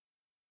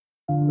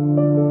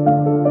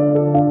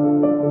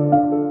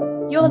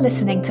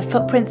listening to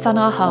Footprints on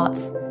Our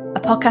Hearts, a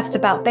podcast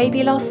about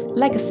baby loss,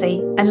 legacy,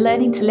 and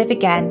learning to live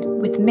again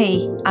with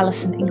me,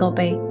 Alison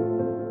Ingleby.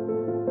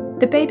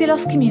 The baby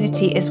loss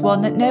community is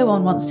one that no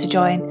one wants to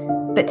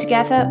join, but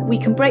together we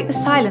can break the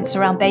silence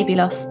around baby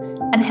loss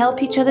and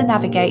help each other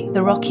navigate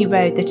the rocky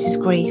road that is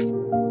grief.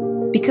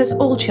 Because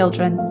all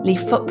children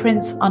leave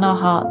footprints on our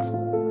hearts.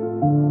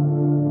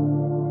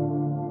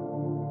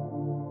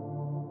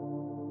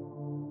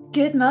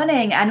 Good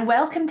morning and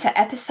welcome to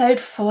episode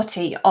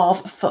 40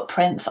 of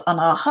Footprints on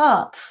Our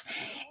Hearts.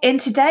 In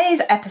today's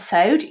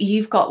episode,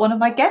 you've got one of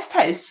my guest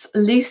hosts,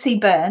 Lucy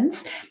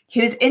Burns, who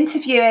is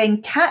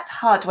interviewing Kat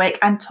Hardwick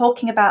and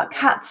talking about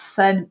Kat's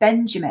son,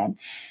 Benjamin.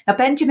 Now,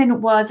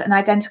 Benjamin was an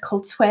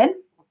identical twin,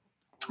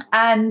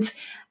 and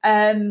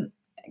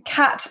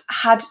Kat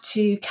had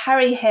to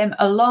carry him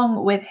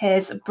along with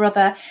his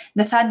brother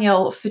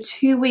Nathaniel for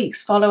 2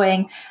 weeks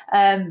following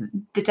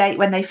the date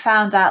when they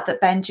found out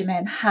that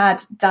Benjamin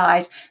had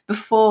died,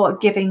 before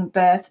giving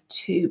birth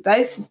to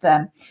both of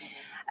them.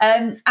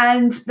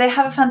 And they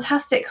have a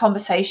fantastic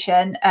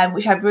conversation,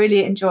 which I've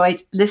really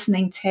enjoyed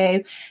listening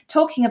to,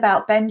 talking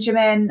about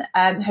Benjamin,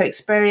 her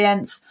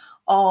experience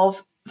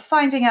of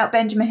finding out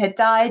Benjamin had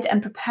died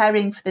and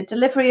preparing for the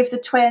delivery of the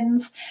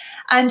twins.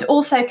 And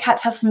also Kat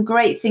has some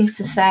great things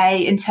to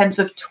say in terms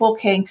of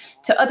talking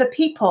to other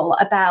people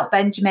about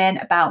Benjamin,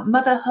 about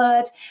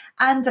motherhood,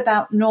 and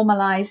about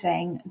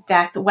normalising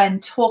death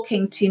when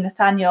talking to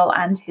Nathaniel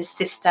and his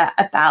sister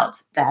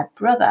about their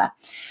brother.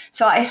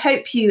 So I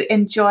hope you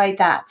enjoy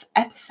that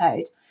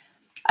episode.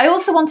 I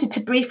also wanted to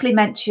briefly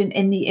mention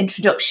in the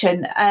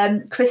introduction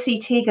Chrissy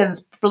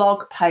Teigen's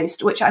blog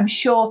post, which I'm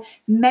sure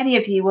many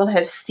of you will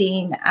have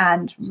seen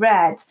and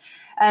read.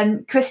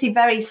 Chrissy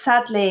very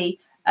sadly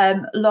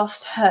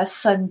lost her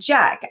son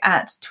Jack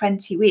at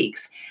 20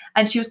 weeks,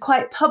 and she was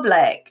quite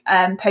public,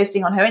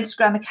 posting on her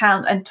Instagram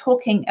account and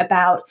talking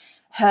about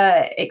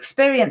her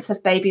experience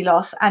of baby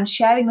loss and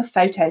sharing the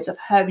photos of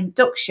her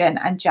induction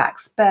and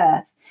Jack's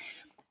birth.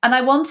 And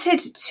I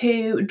wanted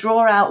to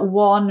draw out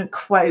one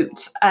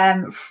quote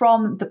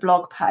from the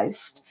blog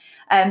post,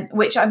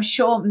 which I'm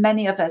sure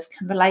many of us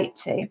can relate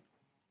to.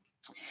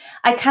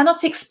 "I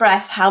cannot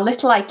express how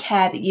little I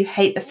care that you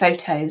hate the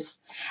photos,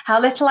 how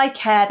little I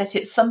care that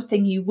it's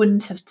something you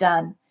wouldn't have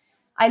done.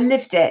 I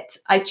lived it,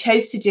 I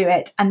chose to do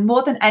it, and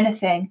more than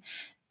anything,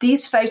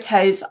 these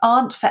photos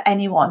aren't for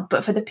anyone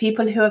but for the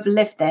people who have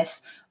lived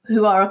this,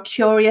 who are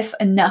curious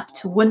enough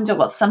to wonder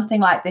what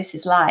something like this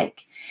is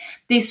like.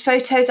 These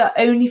photos are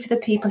only for the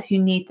people who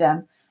need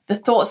them. The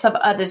thoughts of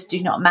others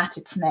do not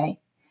matter to me."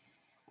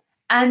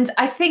 And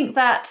I think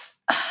that's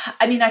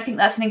an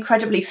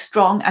incredibly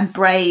strong and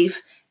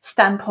brave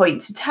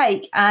standpoint to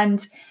take.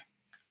 And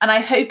I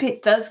hope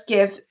it does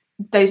give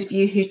those of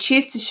you who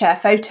choose to share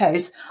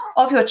photos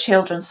of your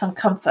children some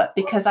comfort,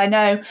 because I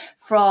know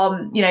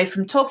from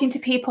talking to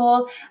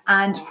people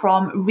and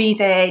from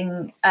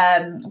reading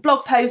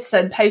blog posts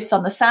and posts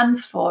on the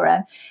SANS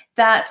forum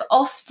that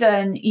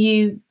often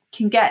you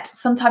can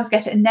sometimes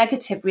get a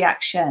negative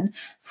reaction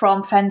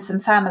from friends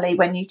and family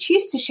when you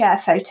choose to share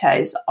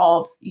photos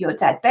of your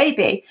dead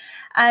baby.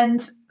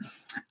 And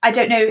I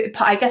don't know,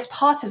 I guess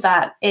part of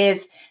that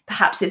is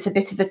perhaps it's a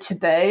bit of a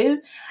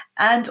taboo.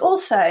 And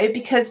also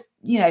because,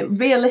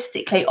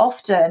 realistically,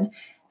 often,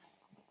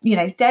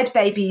 dead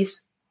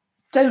babies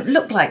don't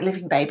look like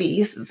living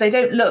babies. They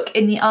don't look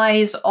in the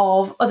eyes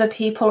of other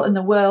people in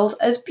the world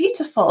as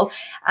beautiful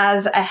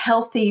as a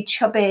healthy,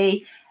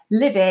 chubby,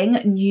 living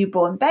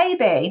newborn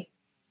baby.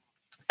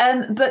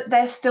 But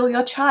they're still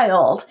your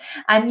child,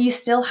 and you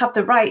still have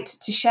the right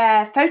to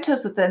share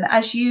photos of them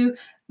as you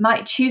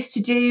might choose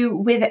to do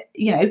with,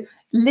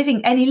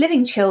 any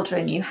living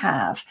children you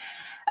have.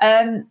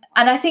 And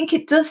I think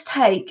it does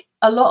take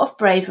a lot of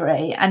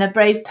bravery and a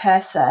braver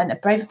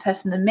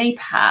person than me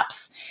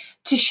perhaps,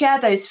 to share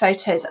those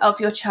photos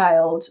of your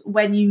child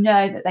when you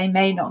know that they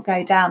may not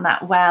go down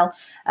that well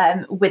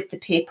with the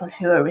people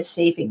who are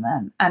receiving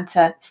them, and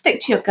to stick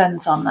to your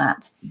guns on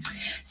that.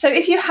 So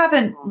if you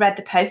haven't read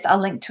the post, I'll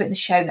link to it in the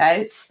show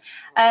notes.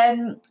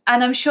 And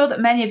I'm sure that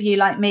many of you,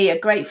 like me, are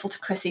grateful to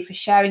Chrissy for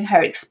sharing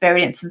her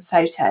experience and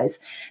photos,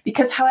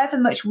 because however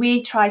much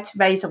we try to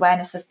raise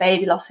awareness of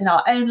baby loss in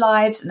our own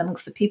lives and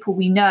amongst the people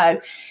we know,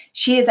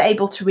 she is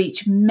able to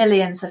reach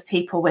millions of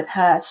people with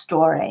her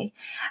story.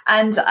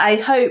 And I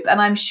hope,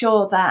 and I'm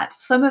sure that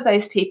some of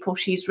those people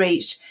she's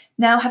reached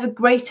now have a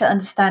greater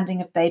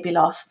understanding of baby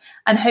loss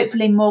and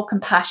hopefully more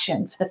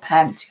compassion for the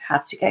parents who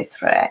have to go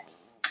through it.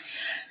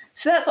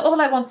 So that's all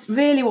I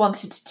really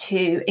wanted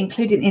to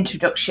include in the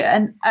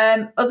introduction,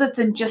 other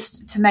than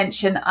just to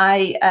mention,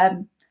 I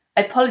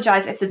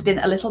apologise if there's been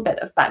a little bit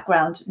of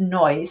background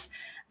noise.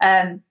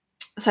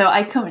 So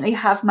I currently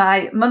have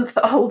my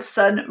month-old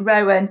son,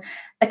 Rowan,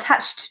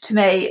 attached to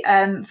me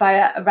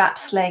via a wrap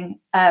sling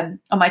on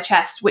my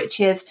chest, which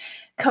is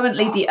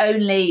currently the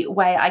only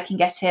way I can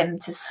get him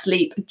to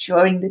sleep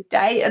during the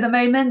day at the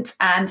moment.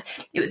 And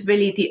it was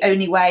really the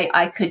only way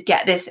I could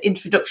get this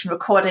introduction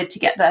recorded to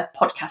get the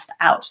podcast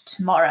out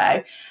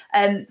tomorrow.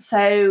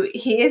 So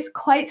he is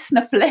quite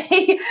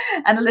snuffly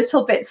and a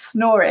little bit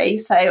snory.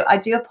 So I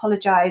do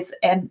apologise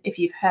if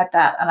you've heard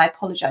that, and I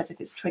apologise if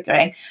it's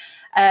triggering.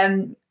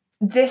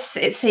 This,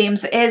 it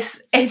seems,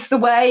 is the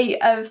way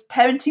of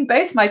parenting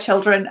both my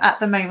children at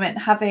the moment,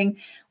 having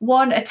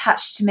one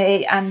attached to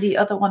me and the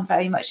other one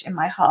very much in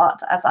my heart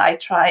as I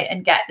try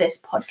and get this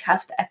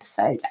podcast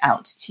episode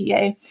out to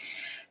you.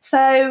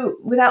 So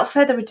without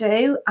further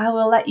ado, I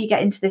will let you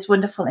get into this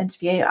wonderful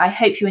interview. I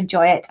hope you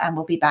enjoy it, and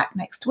we'll be back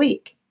next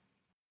week.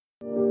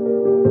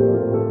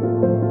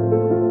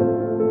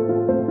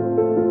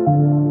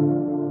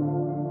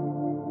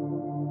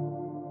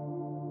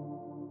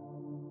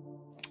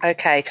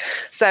 Okay,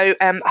 so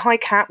hi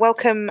Kat,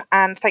 welcome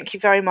and thank you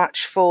very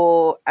much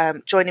for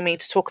joining me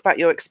to talk about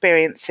your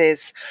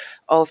experiences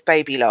of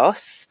baby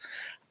loss.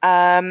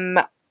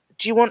 Do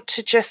you want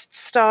to just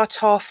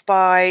start off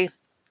by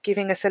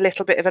giving us a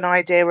little bit of an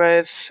idea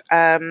of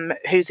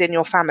who's in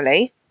your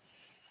family?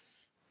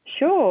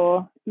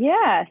 Sure,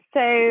 yeah.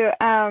 So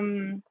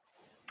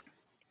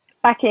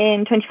back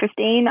in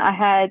 2015, I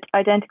had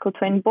identical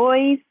twin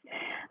boys.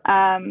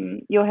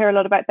 You'll hear a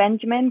lot about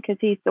Benjamin because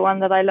he's the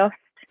one that I lost.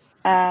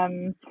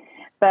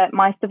 But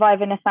my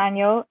survivor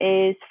Nathaniel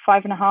is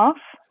 5.5,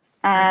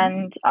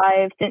 and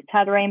I've since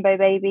had a rainbow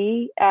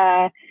baby,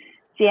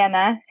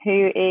 Sienna,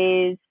 who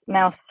is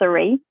now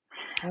 3.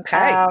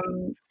 Okay.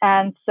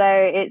 And so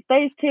it's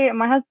those two and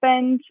my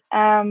husband.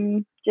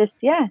 Just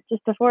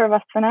the 4 of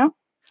us for now.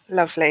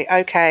 Lovely.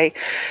 Okay.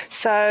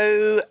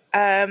 So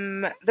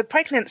the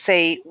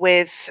pregnancy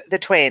with the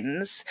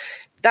twins,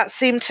 that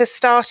seemed to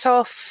start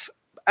off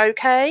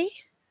okay?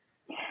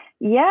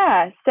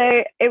 Yeah,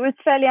 so it was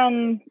fairly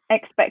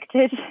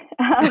unexpected.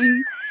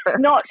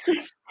 Not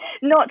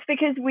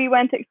because we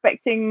weren't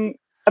expecting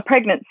a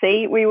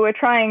pregnancy. We were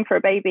trying for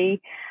a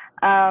baby,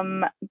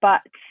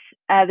 but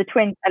the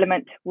twins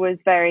element was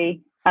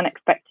very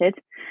unexpected.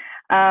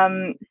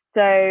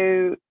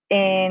 So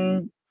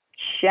in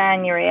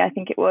January, I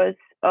think it was,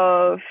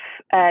 of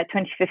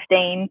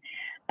 2015,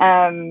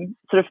 I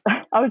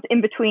was in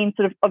between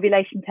sort of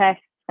ovulation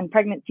tests and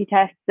pregnancy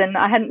tests, and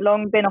I hadn't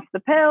long been off the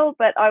pill,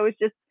 but I was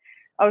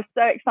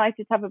so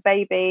excited to have a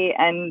baby,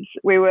 and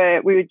we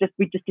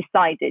just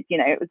decided,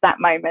 it was that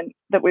moment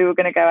that we were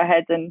going to go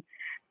ahead and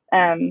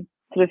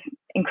sort of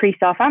increase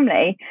our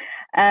family.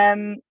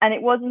 And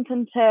it wasn't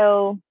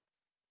until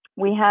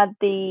we had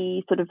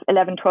the sort of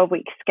 11-12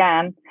 week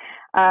scan,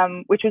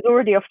 which was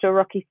already off to a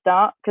rocky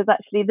start, because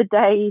actually the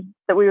day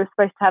that we were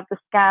supposed to have the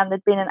scan,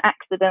 there'd been an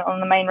accident on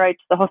the main road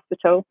to the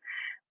hospital,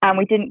 and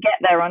we didn't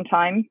get there on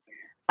time.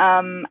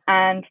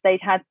 And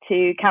they'd had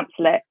to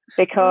cancel it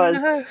because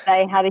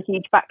they had a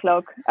huge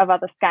backlog of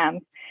other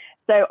scans.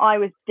 So I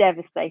was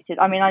devastated.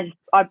 I mean,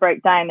 I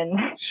broke down, and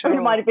Sure.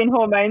 It might have been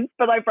hormones,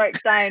 but I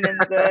broke down in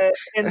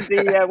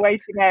the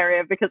waiting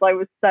area because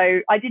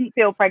I didn't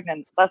feel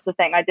pregnant. That's the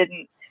thing. I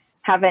didn't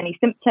have any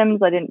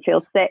symptoms. I didn't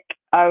feel sick.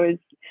 I was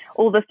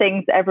all the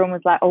things that everyone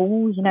was like,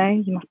 oh,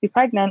 you must be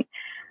pregnant.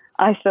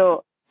 I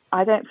thought,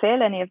 I don't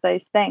feel any of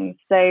those things.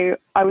 So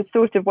I was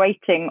sort of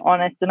waiting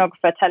on a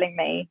sonographer telling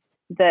me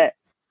that,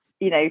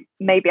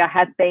 maybe I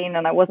had been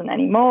and I wasn't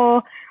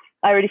anymore.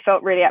 I really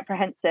felt really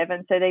apprehensive.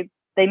 And so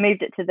they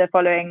moved it to the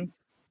following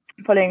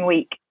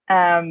week.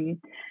 And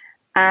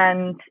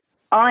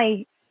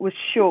I was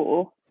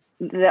sure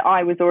that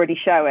I was already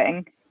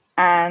showing,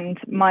 and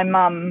my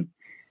mum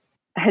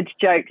had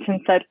joked and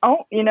said,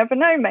 oh, you never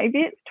know, maybe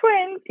it's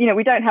twins.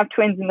 We don't have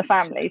twins in the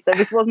family, so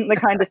this wasn't the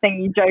kind of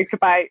thing you joke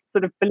about,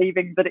 sort of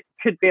believing that it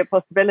could be a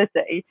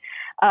possibility.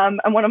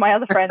 And one of my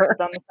other friends had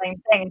done the same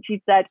thing, and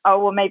she said, oh,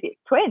 well, maybe it's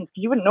twins,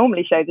 because you wouldn't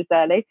normally show this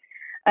early.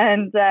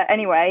 And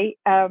anyway,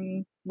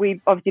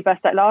 we obviously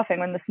burst out laughing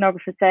when the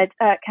sonographer said,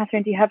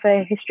 Catherine, do you have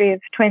a history of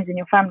twins in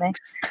your family?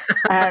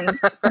 And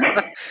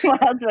my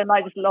husband and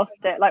I just lost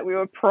it. Like, we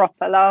were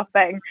proper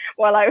laughing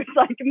while I was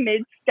like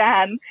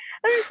mid-scan. And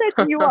I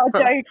said, you are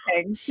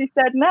joking. She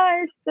said,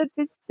 no,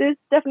 there's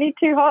definitely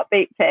 2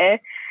 heartbeats here.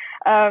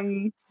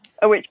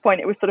 At which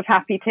point it was sort of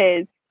happy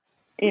tears,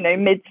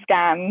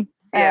 mid-scan.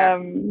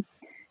 Yeah.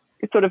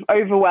 Sort of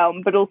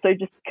overwhelmed, but also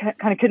just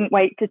kind of couldn't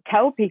wait to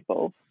tell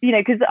people,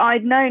 because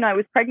I'd known I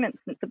was pregnant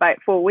since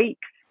about 4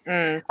 weeks.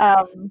 But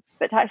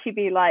to actually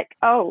be like,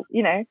 oh,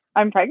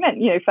 I'm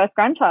pregnant, first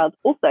grandchild.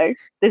 Also,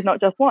 there's not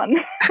just one.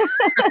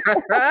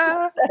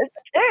 There's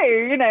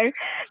 2,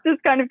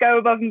 just kind of go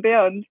above and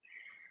beyond.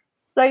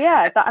 So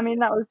yeah, that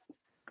was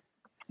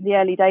the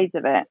early days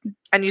of it.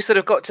 And you sort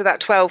of got to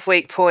that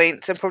 12-week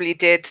point and probably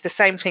did the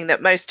same thing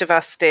that most of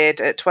us did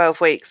at 12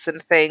 weeks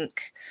and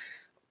think,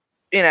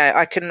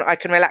 I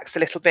can relax a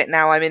little bit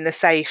now. I'm in the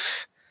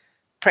safe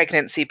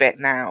pregnancy bit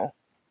now.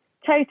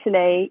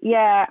 Totally.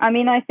 Yeah. I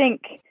mean, I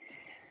think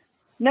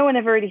no one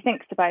ever really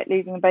thinks about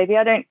losing a baby.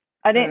 I don't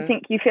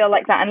think you feel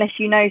like that unless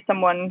you know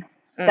someone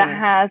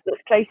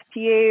that's close to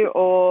you,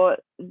 or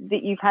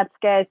that you've had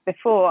scares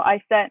before.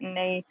 I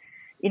certainly,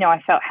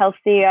 I felt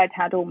healthy. I'd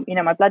had all,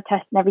 my blood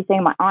tests and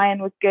everything. My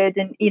iron was good,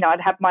 and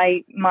I'd had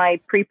my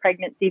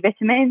pre-pregnancy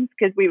vitamins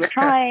because we were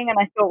trying. And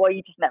I thought, well,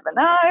 you just never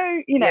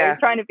know.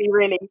 Trying to be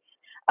really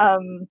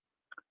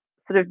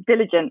sort of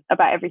diligent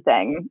about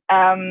everything.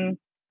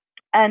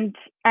 And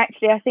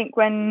actually, I think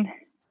when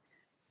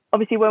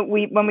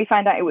we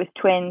found out it was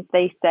twins,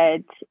 they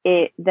said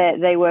that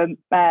they were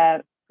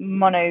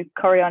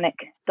monochorionic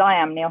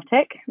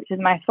diamniotic, which is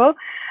a mouthful,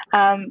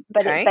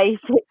 but it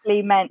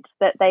basically meant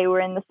that they were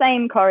in the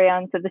same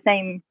chorion, so the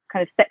same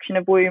kind of section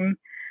of womb,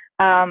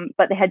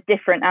 but they had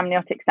different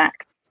amniotic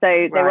sacs. So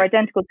they were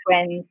identical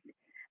twins,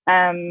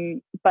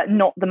 but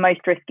not the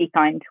most risky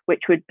kind,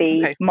 which would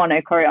be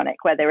monochorionic,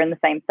 where they're in the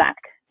same sac.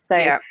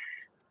 So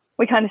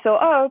we kind of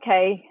thought, oh,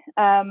 okay.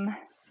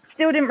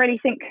 Still didn't really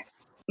think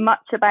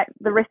much about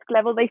the risk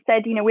level. They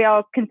said, we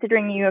are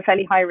considering you a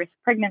fairly high risk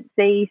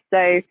pregnancy,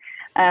 so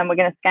we're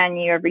going to scan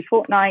you every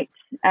fortnight,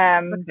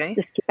 just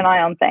keep an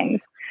eye on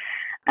things.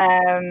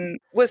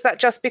 Was that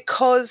just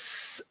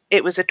because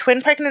it was a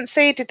twin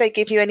pregnancy? Did they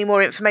give you any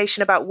more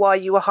information about why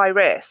you were high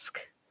risk?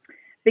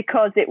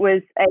 Because it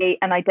was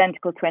an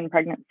identical twin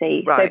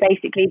pregnancy. So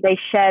basically they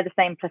share the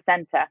same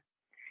placenta.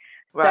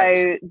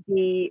 So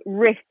the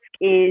risk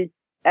is,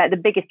 the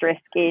biggest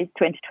risk is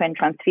twin-to-twin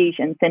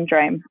transfusion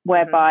syndrome,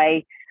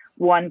 whereby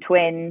one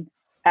twin,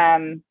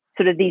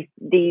 sort of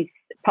these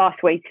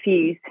pathways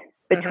fuse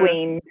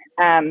between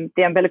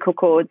the umbilical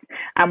cords,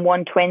 and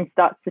one twin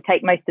starts to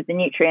take most of the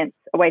nutrients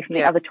away from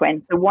the other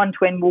twin. So one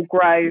twin will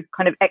grow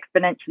kind of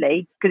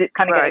exponentially because it's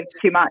kind of getting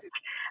too much,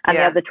 and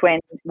the other twin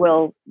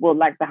will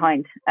lag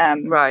behind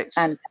and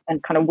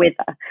kind of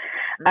wither.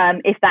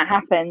 If that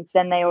happens,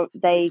 then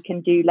they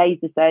can do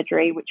laser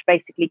surgery, which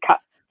basically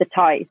cuts the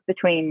ties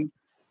between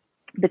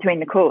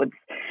the cords.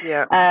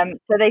 So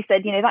they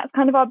said, that's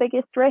kind of our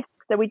biggest risk.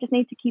 So we just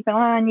need to keep an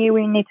eye on you.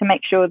 We need to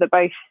make sure that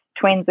both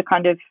twins are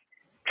kind of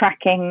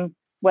tracking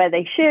where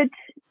they should,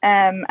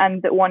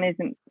 and that one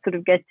isn't sort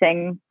of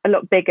getting a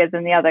lot bigger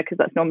than the other, because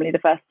that's normally the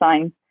first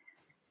sign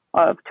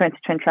of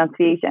twin-to-twin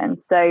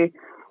transfusion. So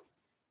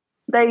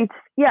they'd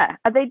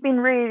been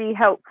really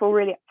helpful,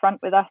 really upfront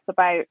with us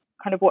about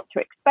kind of what to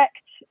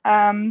expect.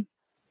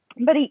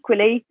 But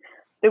equally,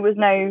 there was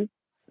no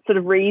sort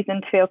of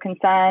reason to feel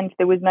concerned.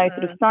 There was no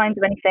sort of signs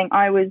of anything.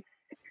 I was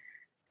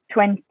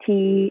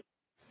 25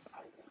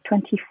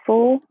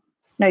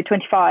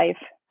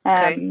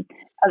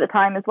 at the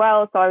time as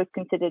well. So I was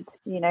considered,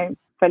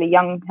 fairly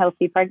young,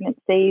 healthy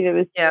pregnancy. There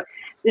was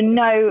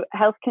no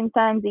health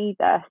concerns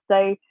either.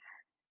 So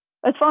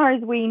as far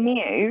as we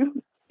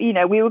knew,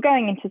 we were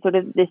going into sort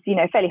of this,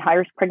 fairly high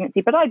risk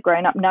pregnancy, but I'd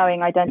grown up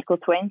knowing identical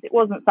twins. It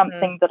wasn't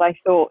something that I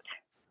thought,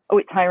 oh,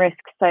 it's high risk,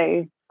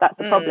 so that's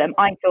a problem.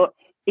 I thought,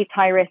 it's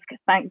high risk.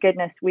 Thank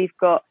goodness we've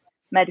got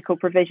medical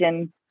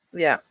provision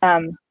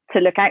to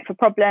look out for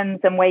problems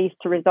and ways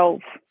to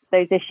resolve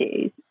those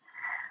issues.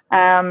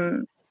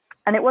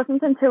 And it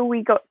wasn't until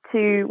we had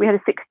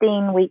a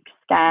 16-week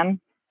scan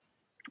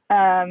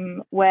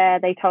where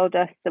they told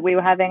us that we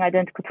were having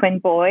identical twin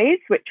boys,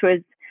 which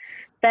was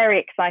very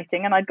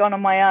exciting. And I'd gone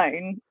on my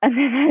own, and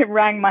then I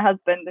rang my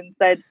husband and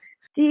said,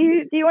 do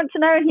you want to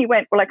know? And he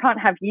went, well, I can't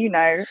have you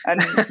know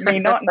and me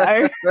not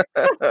know.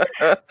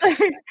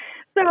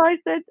 So I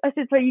said,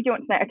 so you do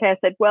want to know? Okay, I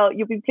said, well,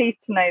 you'll be pleased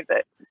to know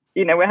that,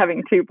 we're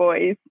having two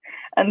boys.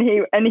 And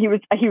he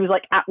was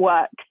like at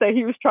work, so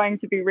he was trying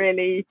to be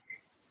really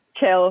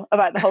chill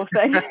about the whole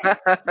thing. He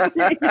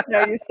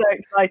was so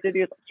excited.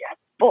 He was like, yes,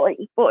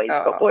 boys,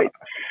 got boys.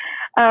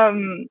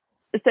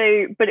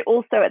 But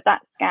also at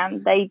that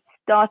scan, they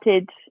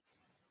started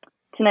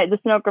to know, the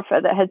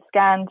sonographer that had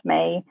scanned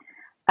me.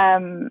 I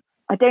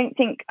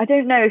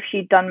don't know if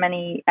she'd done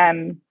many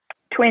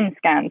twin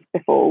scans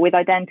before with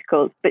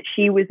identicals, but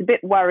she was a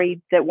bit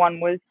worried that one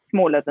was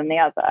smaller than the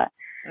other.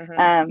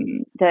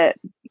 That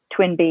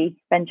twin B,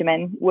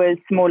 Benjamin, was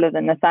smaller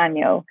than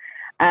Nathaniel.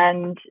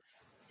 And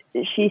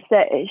she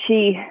said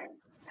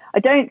I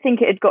don't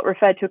think it had got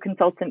referred to a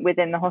consultant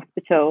within the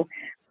hospital,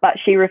 but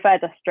she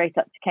referred us straight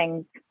up to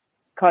King's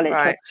College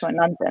Hospital in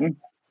London,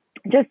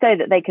 just so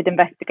that they could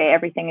investigate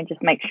everything and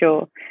just make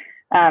sure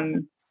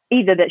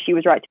either that she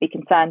was right to be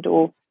concerned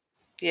or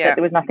that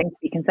there was nothing to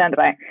be concerned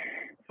about.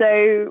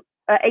 So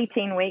at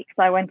 18 weeks,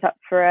 I went up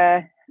for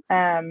a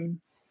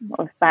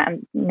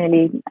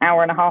nearly an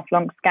hour and a half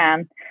long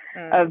scan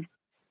of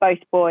both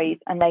boys,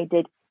 and they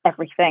did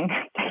everything.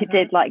 They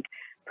did like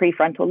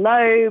prefrontal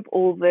lobe,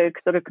 all the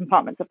sort of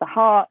compartments of the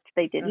heart.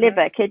 They did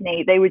liver,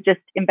 kidney. They were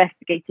just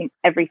investigating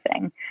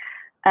everything.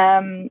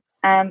 And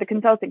the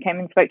consultant came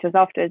and spoke to us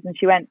afterwards, and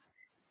she went,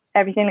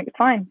 everything looks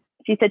fine.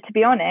 She said, to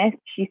be honest,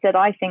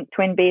 I think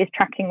twin B is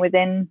tracking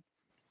within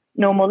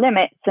normal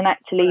limits. And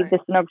actually the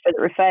sonographer that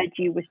referred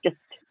you was just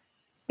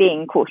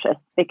being cautious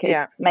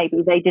because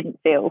maybe they didn't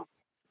feel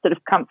sort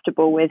of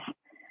comfortable with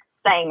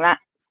saying that,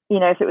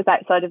 if it was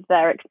outside of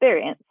their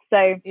experience.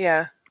 So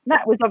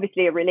that was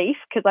obviously a relief,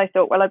 because I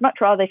thought, well, I'd much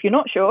rather, if you're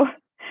not sure,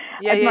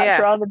 I'd much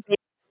rather be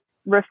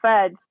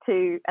referred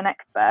to an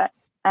expert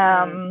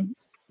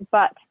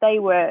But they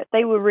were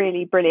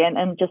really brilliant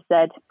and just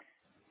said,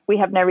 we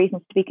have no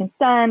reasons to be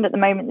concerned at the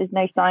moment. There's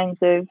no signs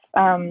of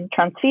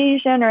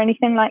transfusion or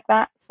anything like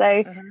that.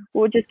 So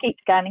we'll just keep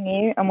scanning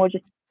you, and we'll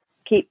just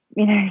keep,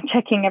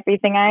 checking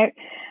everything out.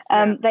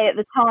 They at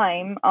the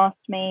time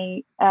asked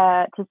me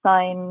to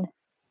sign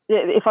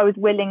if I was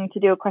willing to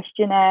do a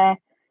questionnaire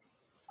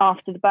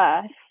after the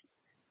birth,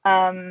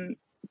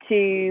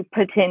 to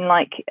put in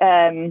like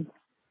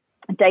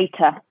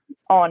data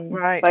on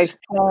both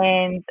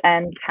twins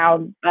and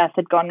how birth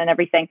had gone and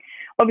everything.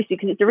 Obviously,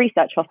 because it's a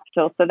research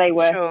hospital, so they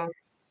were sort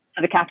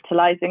of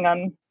capitalizing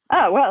on,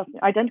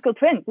 identical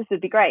twins, this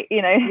would be great,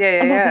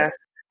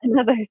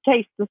 another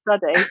case to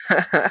study.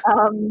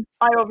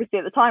 I obviously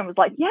at the time was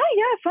like,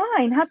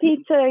 fine,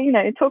 happy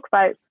to talk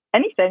about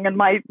anything and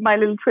my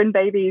little twin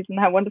babies and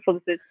how wonderful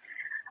this is.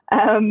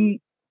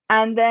 And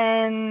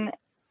then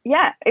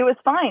it was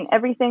fine.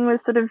 Everything was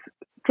sort of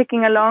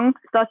ticking along.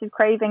 Started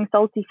craving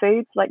salty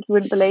foods like you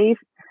wouldn't believe.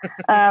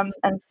 And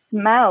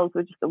smells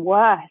were just the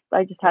worst.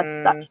 I just had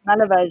such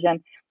smell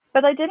aversion.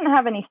 But I didn't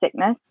have any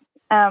sickness,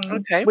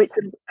 which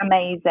was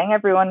amazing.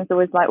 Everyone is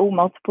always like,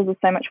 multiples are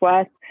so much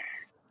worse.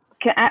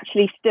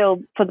 Actually still,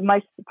 for the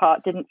most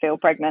part, didn't feel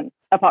pregnant,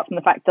 apart from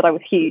the fact that I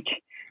was huge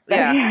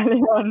very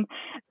early on.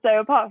 So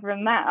apart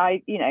from that,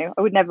 I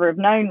would never have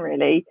known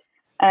really.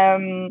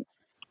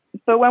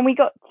 But when we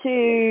got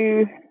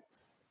to,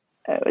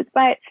 it was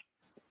about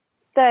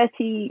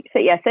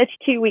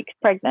 32 weeks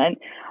pregnant,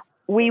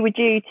 we were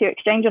due to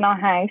exchange on our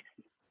house,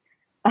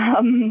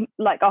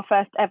 like our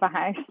first ever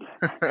house.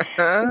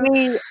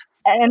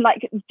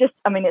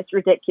 It's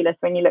ridiculous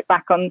when you look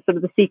back on sort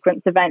of the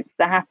sequence events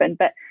that happened,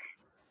 but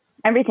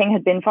everything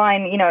had been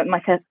fine.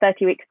 My first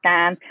 30-week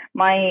scan,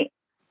 my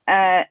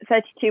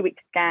 32-week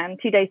scan,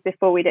 2 days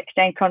before we'd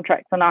exchanged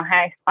contracts on our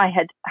house, I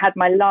had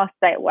my last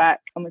day at work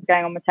and was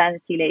going on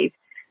maternity leave.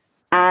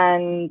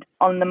 And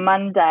on the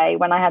Monday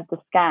when I had the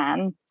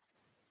scan,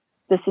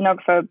 the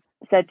sonographer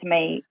said to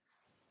me,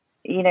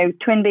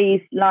 twin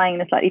B's lying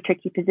in a slightly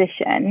tricky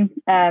position.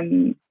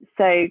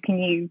 So can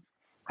you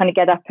kind of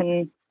get up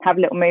and have a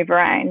little move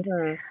around?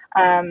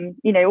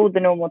 All the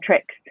normal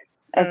tricks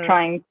of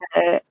trying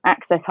to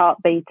access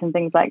heartbeat and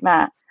things like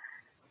that.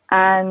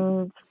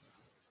 And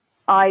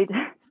I'd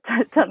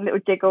done a little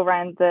jiggle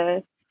around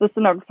the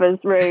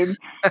sonographer's room,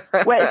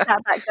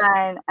 sat back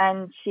down,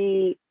 and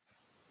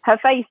her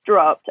face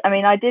dropped. I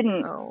mean, I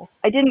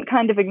didn't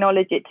kind of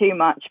acknowledge it too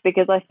much,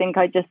 because I think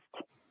I just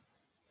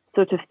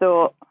sort of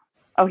thought,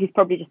 he's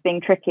probably just being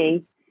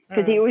tricky,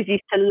 because he always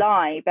used to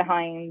lie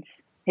behind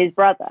his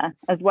brother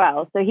as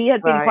well. So he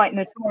had been quite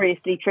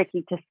notoriously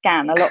tricky to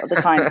scan a lot of the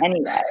time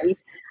anyway.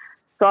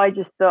 So I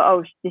just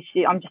thought,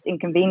 I'm just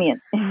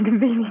inconveniencing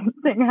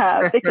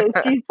her, because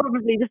she's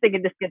probably just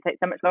thinking this is going to take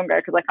so much longer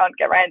because I can't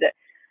get around it.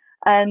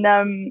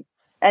 And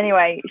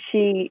anyway,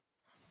 she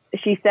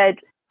said,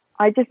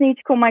 I just need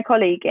to call my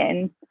colleague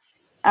in,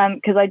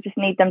 because I just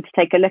need them to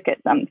take a look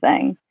at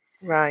something.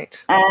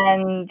 Right.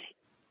 And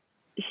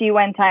she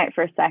went out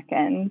for a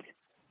second,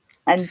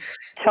 and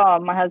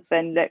Tom, my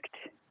husband, looked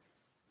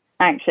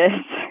anxious.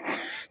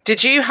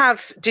 Did you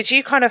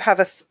kind of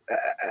have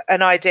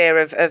an idea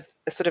of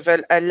sort of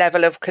a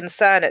level of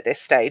concern at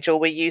this stage, or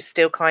were you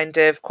still kind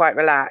of quite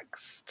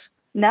relaxed?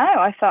 No,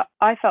 I felt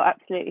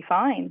absolutely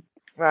fine.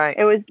 Right.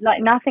 It was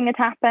like nothing had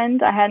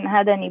happened. I hadn't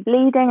had any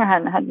bleeding. I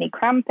hadn't had any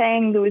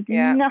cramping. There was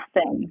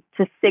nothing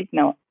to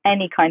signal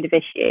any kind of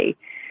issue.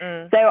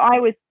 So I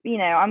was,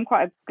 I'm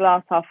quite a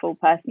glass half full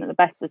person at the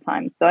best of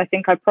times. So I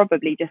think I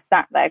probably just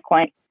sat there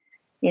quite,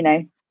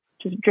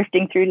 just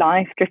drifting through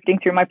life, drifting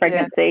through my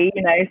pregnancy,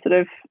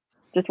 sort of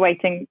just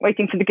waiting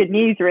for the good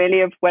news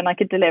really of when I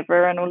could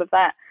deliver and all of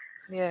that.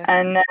 Yeah.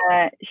 And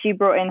she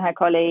brought in her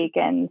colleague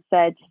and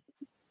said,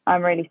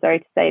 I'm really sorry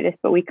to say this,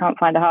 but we can't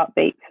find a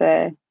heartbeat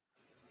for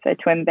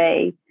twin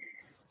B.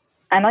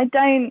 And I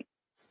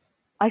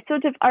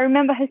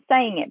remember her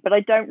saying it, but I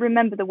don't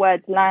remember the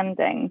words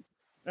landing.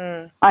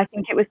 I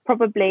think it was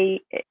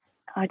probably,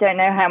 I don't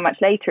know how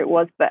much later it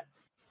was, but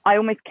I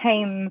almost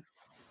became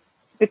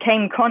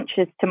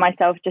conscious to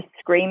myself just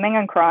screaming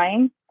and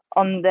crying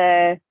on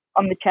the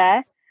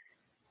chair.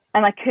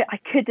 And I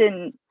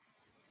couldn't,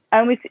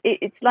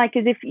 it's like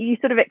as if you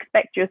sort of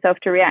expect yourself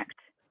to react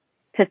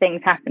to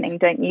things happening,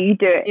 don't you? You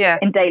do it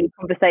in daily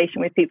conversation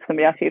with people.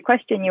 Somebody asks you a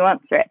question, you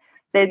answer it.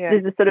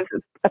 There's a sort of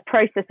a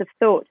process of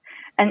thought,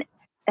 and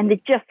there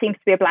just seems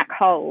to be a black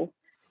hole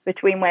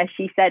between where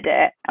she said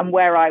it and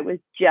where I was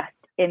just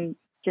in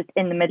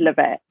the middle of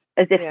it,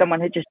 as if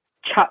someone had just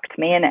chucked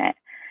me in it.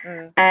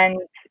 And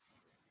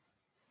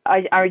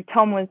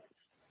Tom was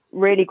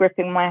really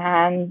gripping my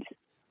hand,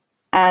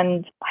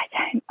 and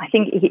I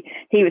think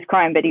he was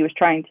crying, but he was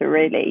trying to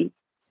really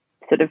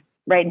sort of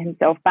rein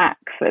himself back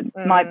for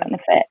my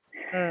benefit.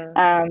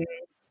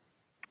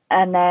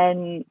 And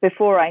then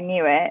before I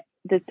knew it,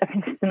 the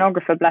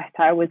sonographer, bless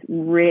her, was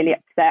really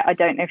upset. I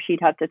don't know if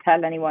she'd had to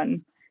tell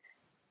anyone,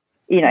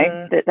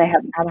 that they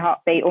hadn't had a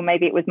heartbeat, or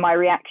maybe it was my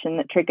reaction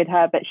that triggered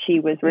her, but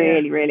she was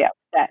really, really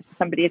upset.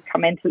 Somebody had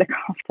come in to look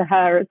after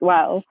her as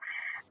well.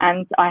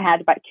 and I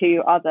had about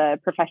 2 other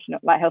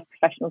health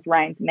professionals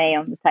around me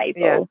on the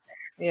table.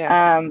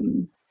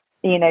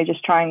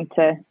 Just trying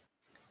to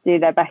do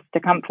their best to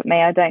comfort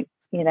me. I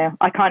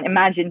can't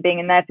imagine being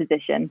in their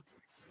position.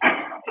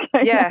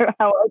 I don't know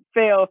how I'd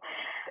feel.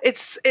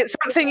 It's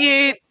something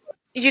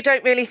you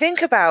don't really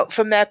think about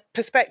from their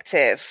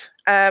perspective.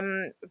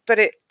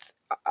 But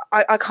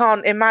I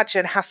can't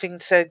imagine having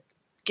to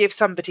give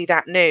somebody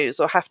that news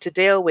or have to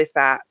deal with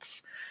that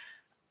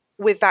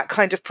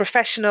kind of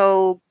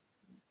professional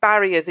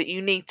barrier that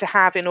you need to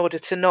have in order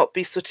to not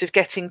be sort of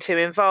getting too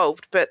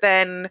involved. But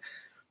then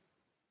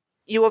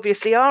you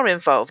obviously are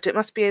involved. It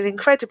must be an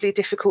incredibly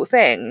difficult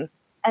thing.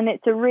 And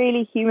it's a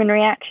really human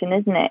reaction,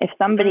 isn't it? If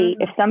somebody's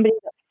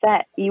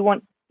upset,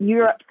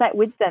 you're upset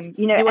with them.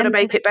 You want to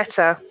make it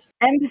better.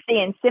 Empathy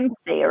and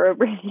sympathy are a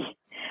really,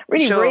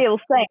 really real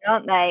thing,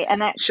 aren't they?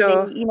 And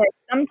actually,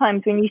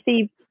 sometimes when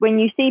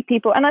you see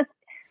people, and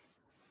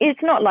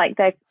it's not like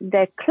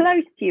they're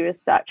close to you as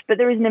such, but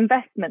there is an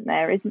investment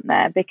there, isn't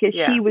there? Because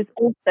she was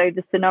also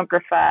the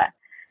sonographer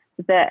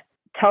that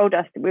told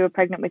us that we were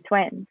pregnant with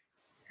twins.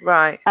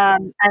 Right.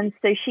 And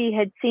so she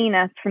had seen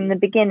us from the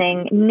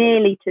beginning,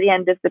 nearly to the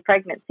end of the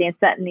pregnancy, and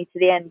certainly to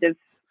the end of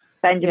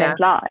Benjamin's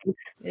life.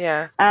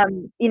 Yeah.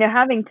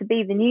 Having to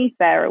be the news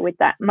bearer with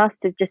that must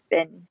have just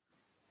been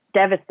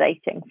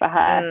devastating for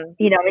her.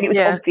 It was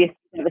obviously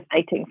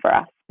devastating for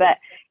us, but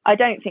I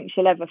don't think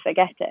she'll ever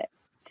forget it,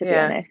 to be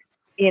honest.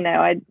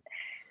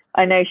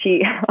 I know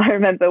I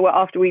remember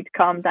after we'd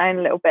calmed down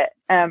a little bit,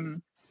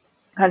 kind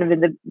of in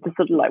the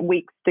sort of like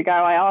weeks to go,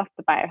 I asked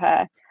about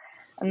her.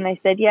 And they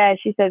said,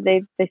 she said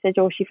they said,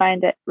 she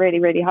found it really,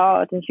 really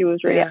hard, and she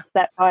was really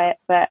upset by it.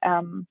 But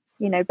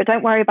but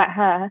don't worry about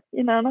her.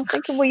 And I'm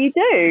thinking, well, you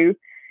do,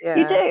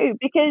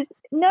 because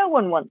no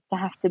one wants to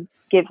have to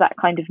give that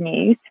kind of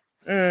news.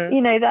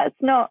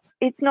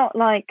 It's not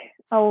like,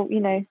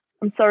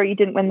 I'm sorry you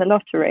didn't win the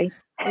lottery.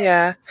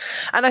 Yeah,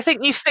 and I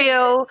think you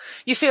feel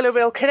a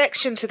real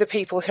connection to the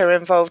people who are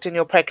involved in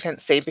your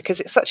pregnancy,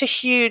 because it's such a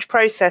huge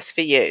process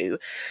for you.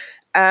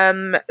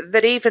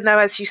 That even though,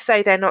 as you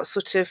say, they're not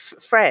sort of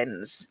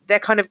friends, they're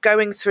kind of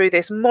going through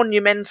this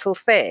monumental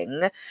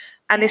thing.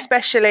 And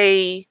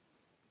especially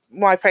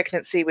my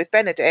pregnancy with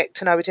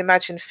Benedict, and I would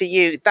imagine for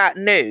you, that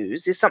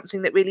news is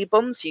something that really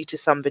bonds you to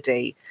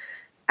somebody.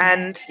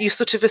 And you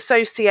sort of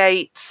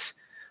associate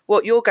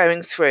what you're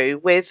going through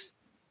with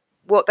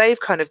what they've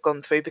kind of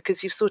gone through,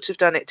 because you've sort of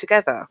done it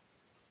together.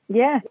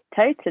 Yeah,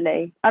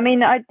 totally. I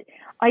mean, I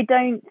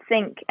don't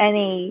think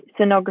any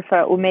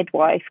sonographer or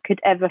midwife could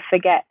ever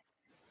forget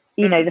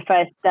the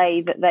first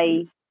day that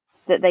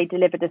they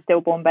delivered a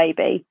stillborn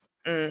baby,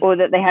 or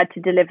that they had to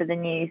deliver the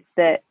news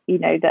that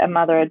that a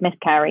mother had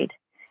miscarried.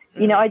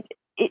 I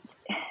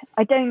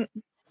don't.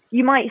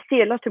 You might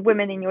see a lot of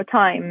women in your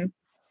time,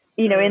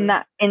 in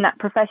that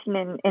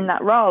profession, in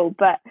that role,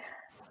 but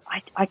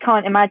I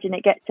can't imagine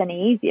it gets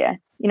any easier.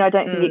 I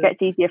don't think it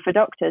gets easier for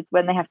doctors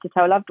when they have to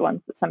tell loved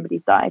ones that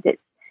somebody's died. It's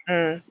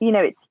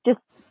it's just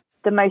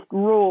the most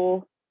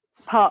raw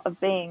part of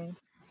being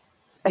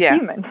a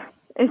human,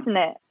 isn't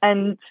it?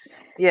 And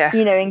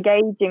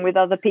engaging with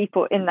other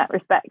people in that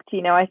respect,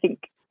 I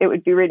think it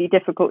would be really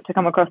difficult to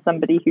come across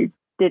somebody who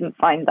didn't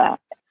find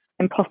that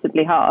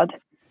impossibly hard.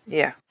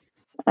 But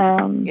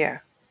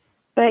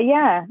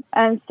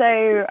and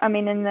so I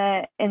mean, in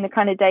the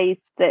kind of days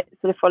that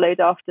sort of followed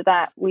after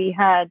that, we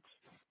had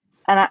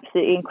an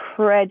absolutely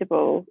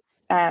incredible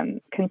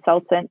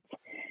consultant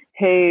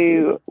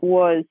who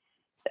was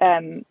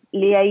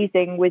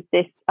liaising with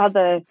this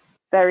other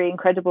very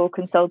incredible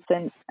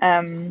consultant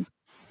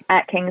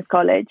at King's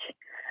College,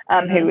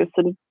 who was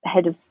sort of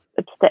head of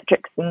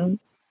obstetrics and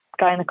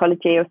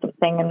gynecology or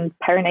something, and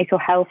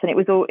perinatal health, and it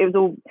was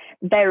all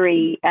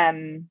very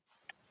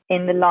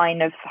in the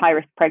line of high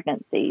risk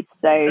pregnancies.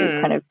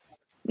 So kind of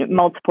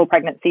multiple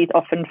pregnancies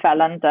often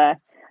fell under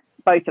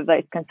both of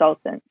those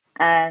consultants.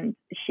 And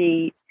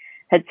she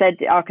had said,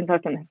 our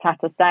consultant had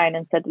sat us down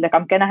and said, look,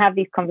 I'm going to have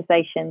these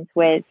conversations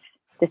with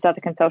this other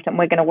consultant.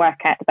 We're going to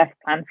work out the best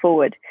plan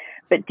forward.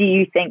 But do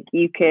you think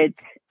you could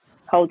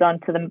hold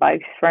on to them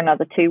both for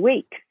another 2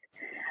 weeks?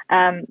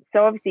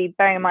 So obviously,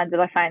 bearing in mind that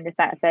I found this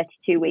out at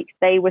 32 weeks,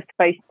 they were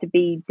supposed to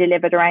be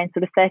delivered around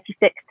sort of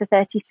 36 to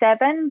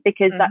 37,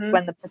 because that's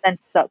when the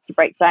placenta starts to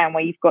break down,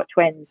 where you've got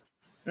twins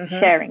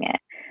sharing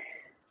it.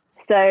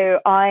 So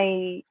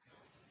I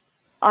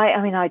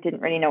mean, I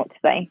didn't really know what to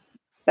say,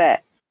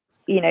 but,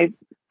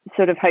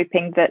 sort of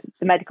hoping that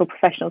the medical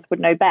professionals would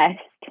know best.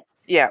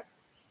 Yeah.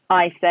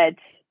 I said,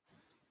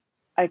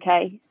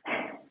 okay,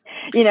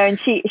 and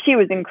she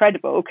was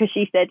incredible, because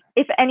she said,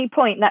 if at any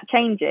point that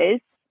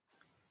changes,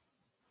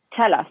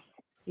 tell us,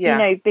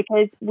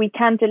 because we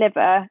can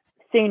deliver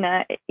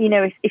sooner.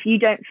 If you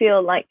don't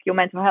feel like your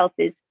mental health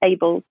is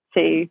able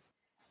to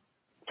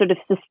sort of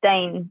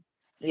sustain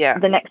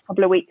the next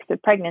couple of weeks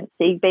of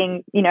pregnancy,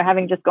 being,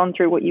 having just gone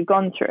through what you've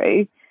gone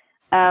through,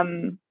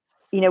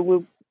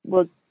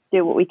 we'll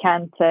do what we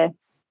can to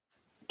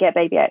get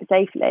baby out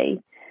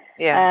safely.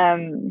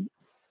 And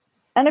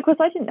of course,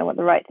 I didn't know what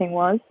the right thing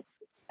was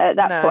at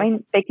that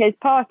point, because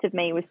part of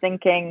me was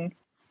thinking,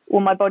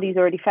 well, my body's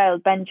already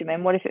failed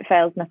Benjamin. What if it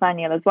fails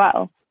Nathaniel as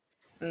well?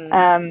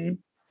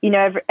 You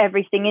know,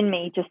 everything in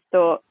me just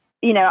thought,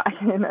 you know,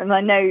 and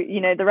I know, you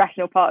know, the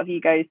rational part of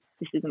you goes,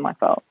 this isn't my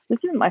fault. This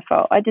isn't my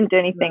fault. I didn't do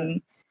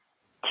anything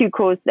to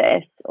cause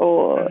this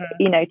or,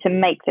 you know, to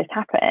make this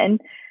happen.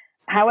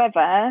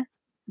 However,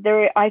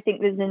 I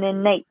think there's an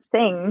innate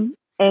thing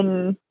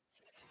in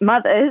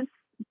mothers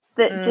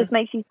that just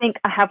makes you think,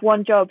 I have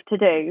one job to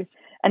do.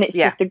 And it's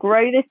just to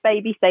grow this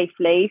baby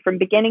safely from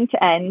beginning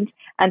to end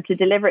and to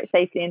deliver it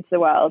safely into the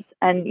world.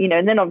 And, you know,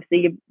 and then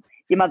obviously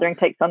your mothering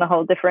takes on a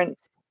whole different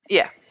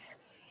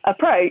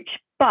approach,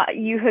 but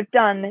you have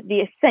done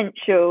the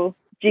essential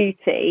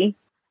duty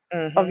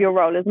of your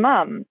role as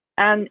mum.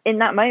 And in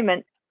that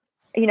moment,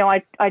 you know,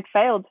 I'd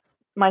failed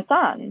my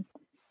son.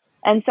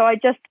 And so I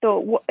just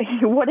thought,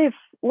 what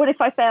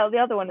if I fail the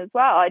other one as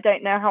well? I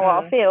don't know how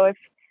I'll feel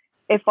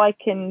if I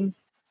can,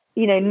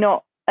 you know,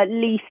 not at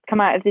least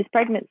come out of this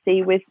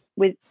pregnancy with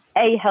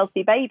a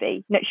healthy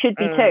baby. And it should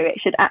be two. It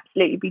should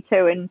absolutely be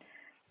two. And,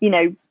 you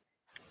know,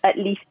 at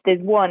least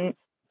there's one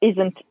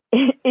isn't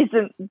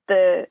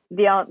the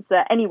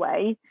answer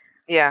anyway.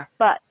 Yeah.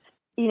 But,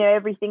 you know,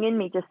 everything in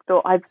me just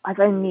thought I've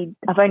only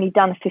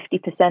done a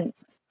 50%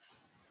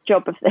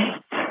 job of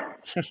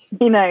this,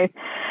 you know.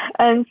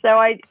 And so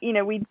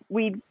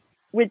we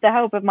with the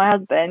help of my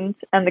husband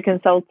and the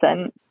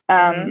consultant,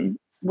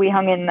 we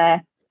hung in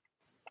there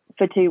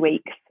for 2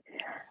 weeks.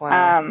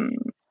 Wow.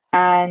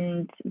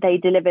 And they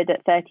delivered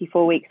at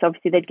 34 weeks.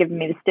 Obviously, they'd given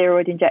me the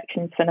steroid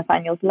injections for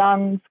Nathaniel's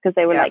lungs because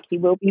they were like, he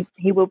will be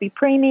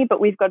preemie, but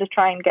we've got to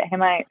try and get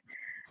him out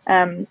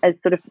as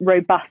sort of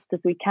robust as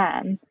we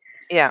can.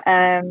 Yeah.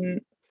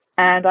 And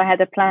I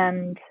had a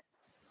planned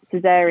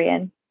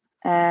cesarean.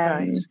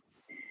 Right.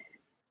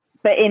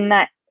 But in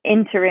that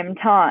interim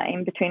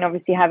time between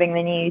obviously having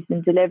the news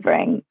and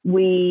delivering,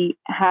 we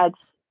had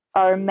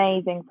our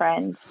amazing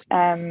friend,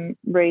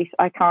 Ruth.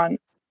 I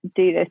can't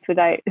do this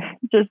without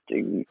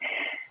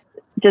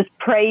just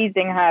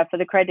praising her for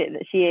the credit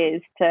that she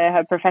is to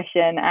her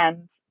profession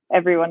and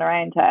everyone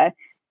around her.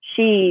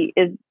 She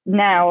is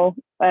now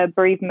a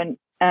bereavement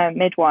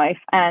midwife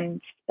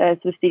and a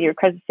sort of senior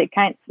accredited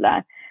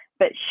counsellor,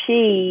 but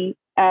she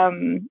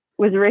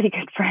was a really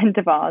good friend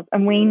of ours,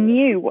 and we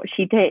knew what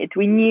she did.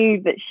 We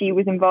knew that she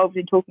was involved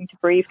in talking to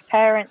bereaved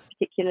parents,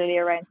 particularly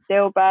around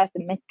stillbirth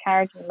and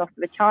miscarriage and loss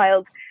of a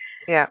child.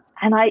 Yeah.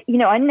 And I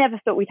never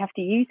thought we'd have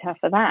to use her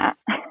for that.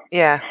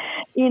 Yeah.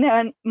 You know,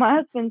 and my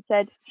husband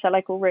said, shall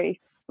I call Ruth?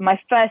 And my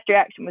first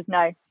reaction was no.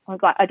 I was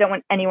like, I don't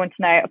want anyone to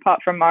know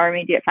apart from our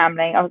immediate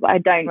family. I was like, I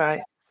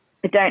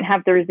don't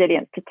have the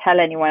resilience to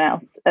tell anyone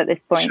else at this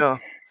point. Sure.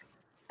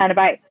 And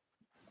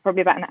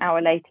probably about an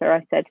hour later,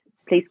 I said,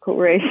 please call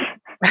Ruth.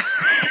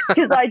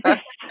 Because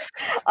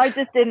I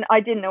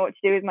didn't know what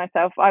to do with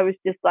myself. I was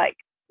just like,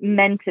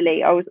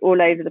 mentally, I was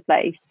all over the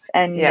place,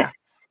 and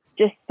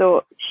just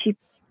thought she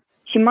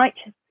might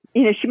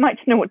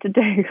just know what to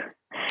do.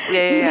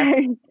 Yeah.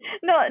 You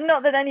know?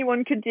 Not that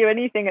anyone could do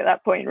anything at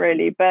that point,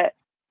 really, but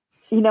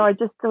you know, I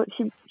just thought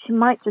she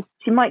might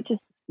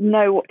just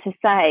know what to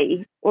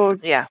say or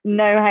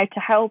know how to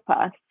help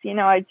us. You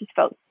know, I just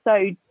felt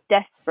so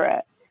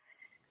desperate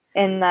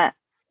in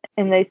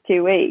those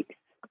 2 weeks.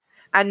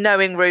 And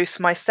knowing Ruth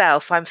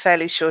myself, I'm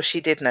fairly sure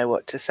she did know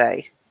what to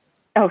say.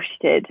 Oh, she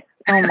did.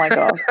 Oh my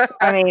gosh.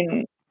 I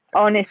mean,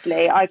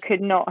 honestly, I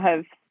could not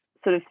have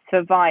sort of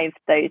survived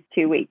those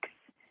 2 weeks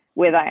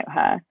without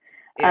her.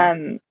 Yeah.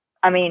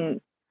 I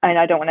mean, and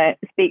I don't want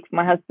to speak for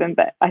my husband,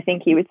 but I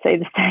think he would say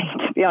the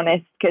same, to be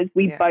honest, because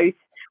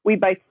we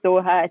both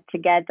saw her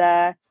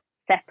together,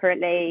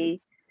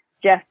 separately.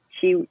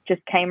 She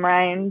just came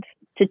round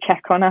to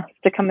check on us,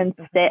 to come and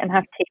sit and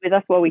have tea with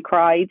us while we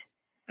cried.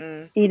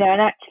 You know,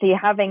 and actually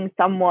having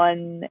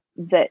someone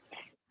that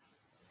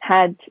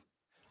had,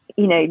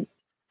 you know,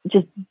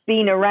 just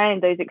been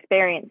around those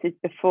experiences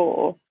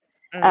before,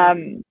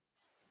 you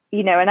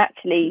know, and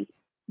actually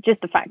just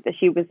the fact that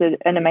she was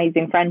an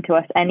amazing friend to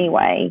us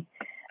anyway,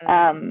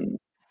 you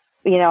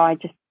know,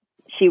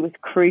 she was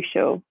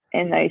crucial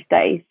in those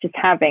days. Just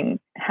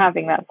having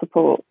that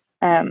support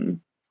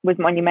was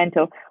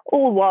monumental,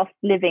 all whilst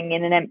living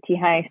in an empty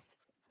house,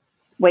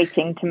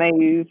 waiting to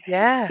move, you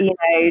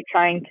know,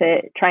 trying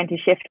to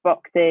shift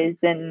boxes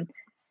and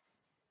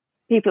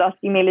people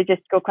asking me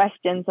logistical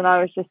questions, and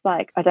I was just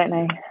like, I don't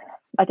know,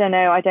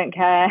 I don't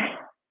care.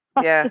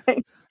 Yeah.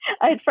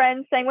 I had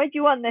friends saying, where do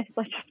you want this?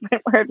 I just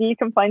went wherever you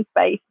can find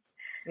space.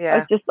 Yeah. I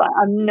was just like,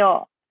 I'm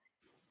not.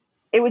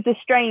 It was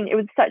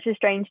such a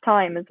strange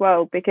time as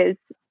well, because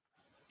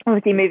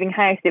obviously moving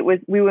house,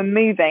 we were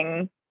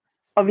moving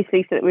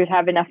obviously so that we'd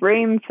have enough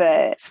room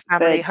for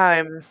family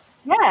home.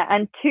 Yeah,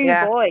 and two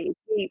boys.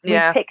 We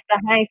picked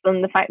the house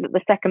on the fact that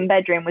the second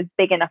bedroom was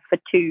big enough for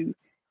 2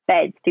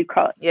 beds, 2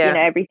 cots, you know,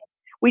 everything.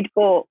 We'd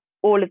bought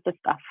all of the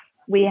stuff.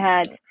 We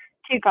had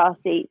 2 car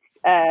seats,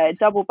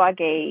 double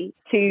buggy,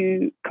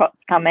 2 cots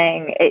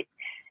coming,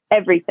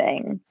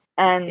 everything.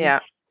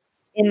 And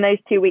in those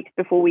 2 weeks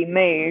before we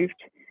moved,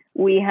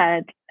 we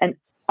had an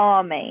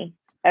army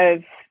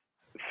of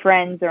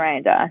friends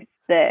around us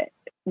that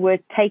were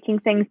taking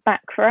things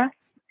back for us.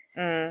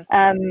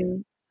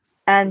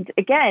 And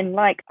again,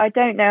 like, I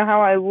don't know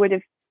how I would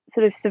have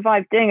sort of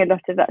survived doing a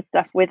lot of that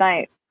stuff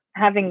without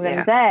having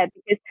them there,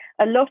 because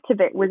a lot of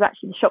it was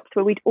actually the shops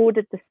where we'd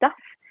ordered the stuff.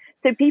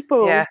 So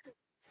people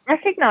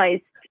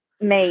recognized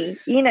me,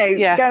 you know,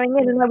 going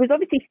in, and I was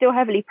obviously still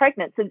heavily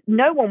pregnant, so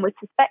no one would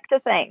suspect a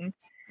thing.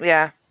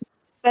 Yeah.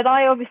 But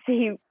I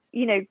obviously,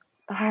 you know,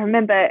 I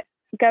remember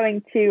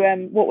going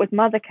to what was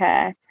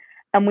Mothercare,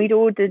 and we'd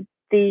ordered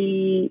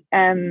the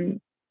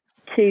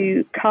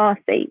 2 car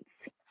seats,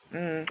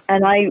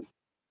 and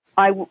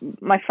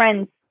my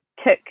friends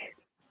took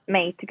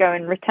me to go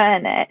and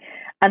return it,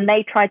 and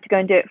they tried to go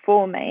and do it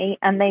for me,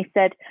 and they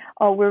said,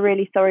 "Oh, we're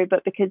really sorry,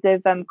 but because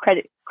of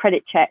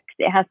credit checks,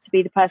 it has to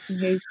be the person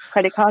whose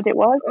credit card it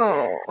was."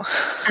 Oh.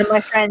 And my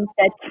friend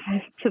said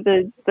to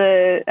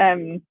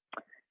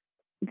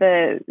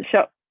the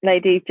shop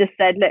lady, just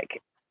said, "Look,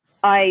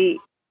 my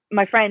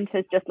friend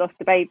has just lost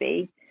a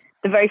baby.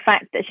 The very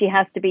fact that she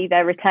has to be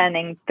there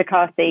returning the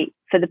car seat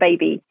for the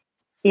baby,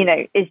 you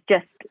know,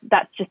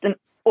 that's just an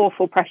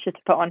awful pressure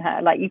to put on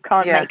her. Like, you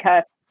can't make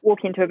her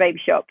walk into a baby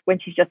shop when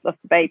she's just lost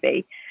a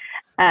baby."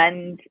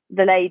 And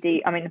the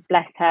lady, I mean,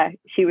 bless her,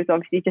 she was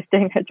obviously just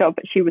doing her job,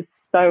 but she was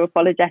so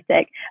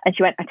apologetic. And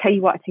she went, I tell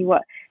you what,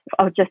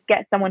 I'll just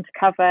get someone to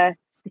cover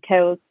the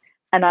tills,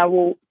 and I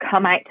will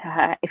come out to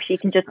her. If she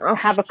can just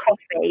have a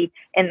coffee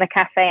in the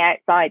cafe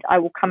outside, I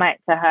will come out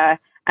to her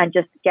and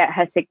just get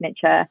her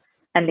signature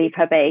and leave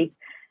her be.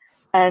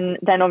 And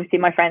then obviously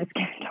my friends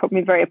told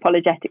me very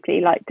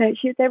apologetically, like,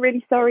 they're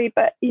really sorry,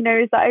 but, you know,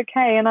 is that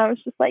okay? And I was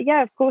just like,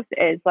 yeah, of course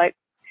it is. Like,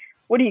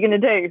 what are you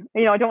going to do?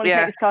 You know, I don't want to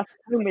take this car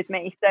home with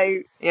me. So,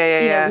 you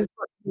know, we've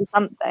got to do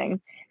something.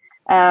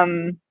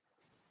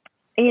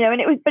 You know,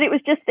 and it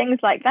was just things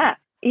like that,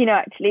 you know,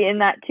 actually in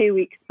that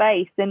 2-week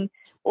space, and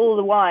all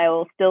the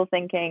while still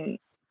thinking,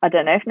 I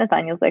don't know if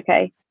Nathaniel's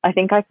okay. I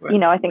think I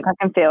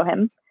can feel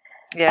him.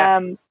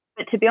 Yeah.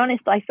 But to be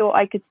honest, I thought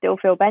I could still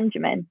feel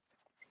Benjamin,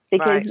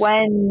 because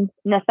when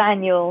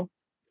Nathaniel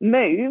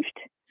moved,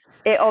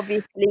 it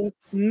obviously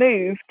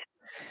moved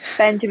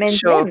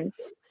Benjamin's limbs.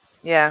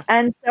 Yeah.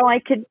 And so I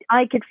could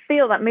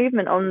feel that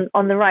movement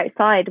on the right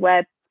side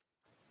where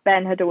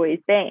Ben had always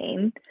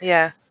been.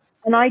 Yeah.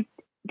 And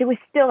there was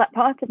still that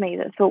part of me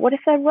that thought, what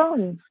if they're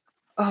wrong?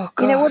 Oh,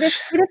 gosh. You know, what if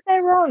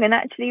they're wrong? And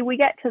actually we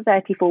get to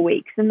 34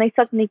 weeks and they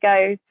suddenly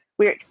go,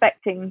 we're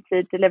expecting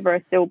to deliver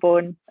a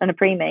stillborn and a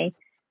preemie,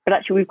 but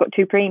actually we've got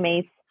 2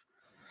 preemies,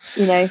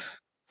 you know.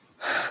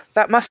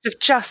 That must have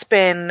just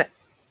been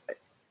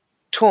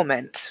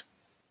torment.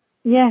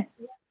 Yeah.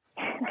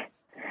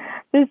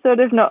 There's sort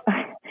of not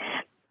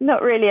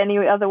really any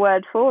other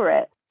word for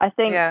it. I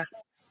think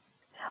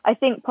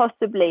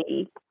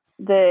possibly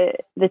the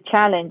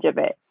challenge of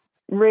it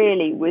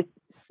really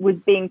was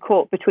being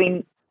caught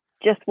between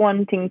just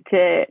wanting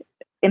to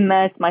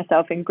immerse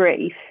myself in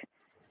grief,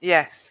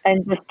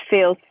 and just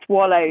feel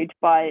swallowed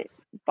by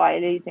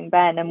losing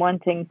Ben, and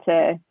wanting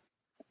to,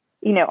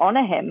 you know,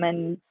 honor him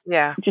and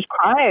just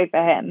cry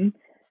over him.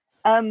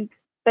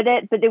 But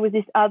there was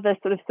this other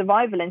sort of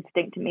survival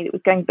instinct in me that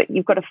was going, but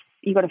you've got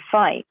to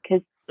fight,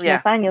 because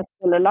Nathaniel's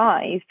still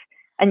alive,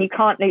 and you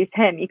can't lose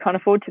him. You can't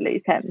afford to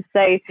lose him.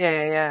 So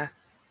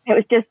it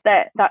was just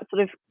that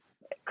sort of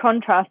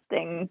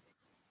contrasting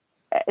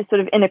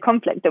sort of inner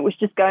conflict that was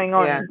just going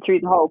on through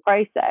the whole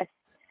process.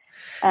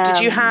 Did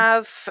you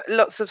have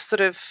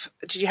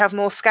did you have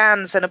more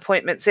scans and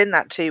appointments in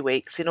that 2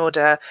 weeks in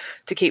order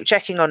to keep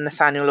checking on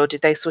Nathaniel, or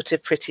did they sort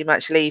of pretty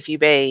much leave you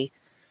be?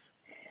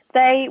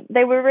 They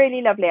were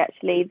really lovely,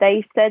 actually.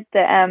 They said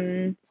that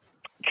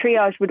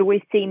triage would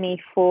always see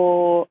me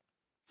for,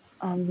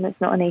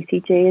 it's not an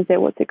ECG, is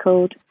it? What's it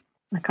called?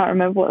 I can't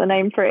remember what the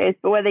name for it is,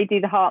 but where they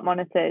do the heart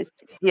monitors.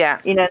 Yeah.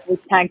 You know, they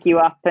tag you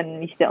up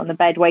and you sit on the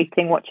bed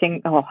waiting,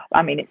 watching. Oh,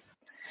 I mean,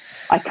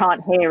 I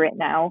can't hear it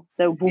now.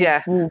 So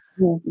really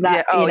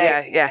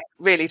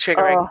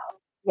triggering. Oh,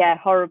 yeah,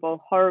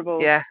 horrible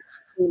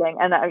feeling.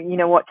 And you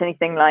know, watch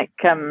anything like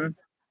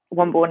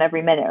One Born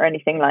Every Minute or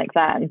anything like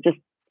that, and just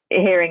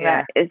hearing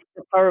that is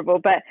horrible.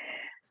 But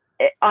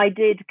I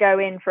did go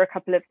in for a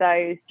couple of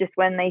those, just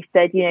when they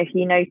said,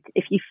 you know,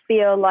 if you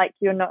feel like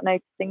you're not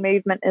noticing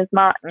movement as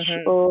much,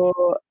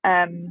 or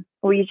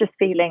you're just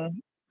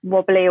feeling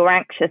wobbly or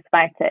anxious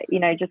about it, you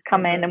know, just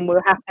come in and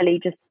we'll happily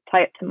just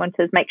tie up some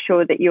monitors, make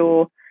sure that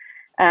you're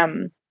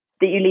that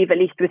you leave at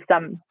least with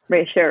some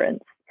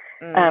reassurance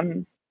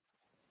that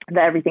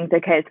everything's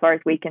okay as far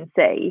as we can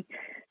see.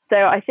 So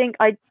I think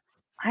I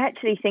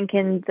actually think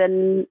in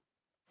the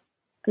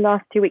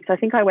last 2 weeks, I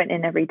think I went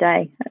in every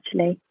day,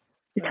 actually.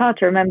 It's hard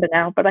to remember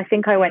now, but I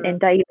think I went in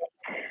daily.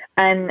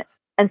 And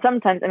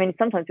sometimes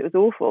it was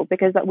awful,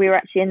 because we were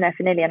actually in there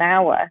for nearly an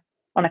hour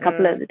on a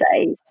couple of the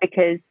days,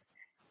 because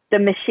the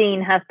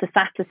machine has to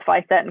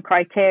satisfy certain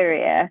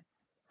criteria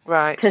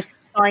to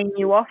sign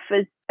you off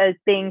as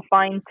being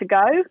fine to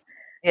go.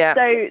 Yeah.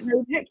 So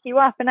they hook you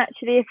up, and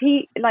actually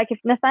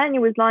if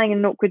Nathaniel was lying in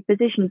an awkward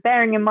position,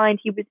 bearing in mind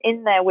he was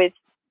in there with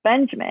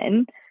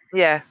Benjamin,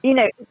 Yeah. You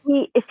know,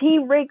 if he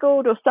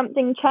wriggled or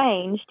something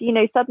changed, you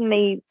know,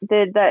 suddenly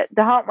the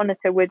heart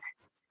monitor would,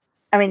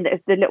 I mean,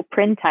 the little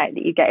printout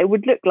that you get, it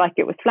would look like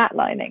it was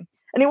flatlining,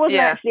 and it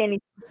wasn't actually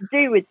anything to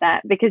do with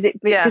that because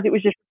it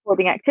was just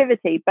recording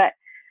activity. But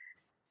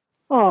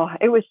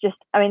it was just,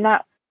 I mean,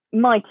 that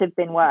might have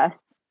been worse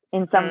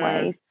in some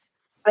ways,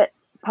 but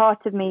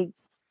part of me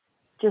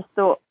just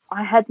thought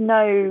I had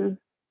no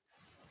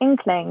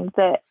inkling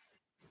that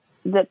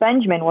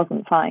Benjamin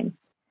wasn't fine.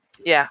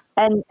 Yeah.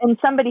 And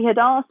somebody had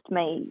asked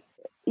me,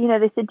 you know,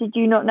 they said, did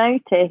you not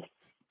notice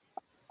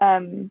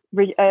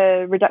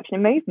reduction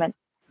in movement?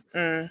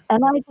 And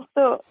I just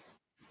thought,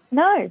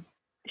 no,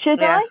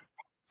 should I?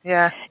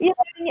 Yeah. You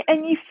know,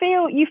 and you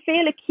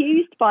feel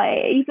accused by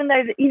it, even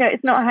though, you know,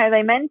 it's not how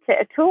they meant it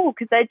at all,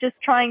 because they're just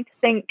trying to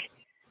think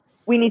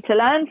we need to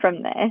learn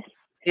from this.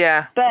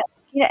 Yeah. But,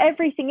 you know,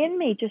 everything in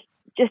me just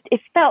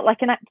it felt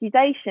like an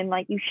accusation,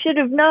 like you should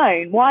have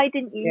known. Why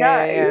didn't you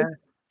know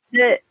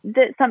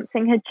that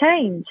something had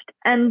changed?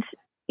 And,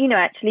 you know,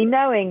 actually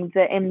knowing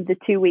that in the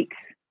 2 weeks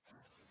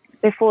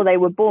before they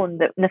were born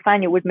that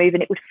Nathaniel would move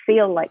and it would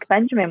feel like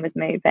Benjamin was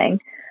moving,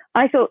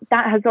 I thought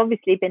that has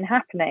obviously been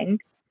happening.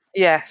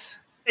 Yes.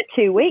 For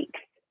 2 weeks.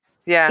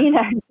 Yeah. You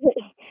know,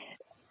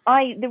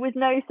 there was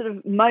no sort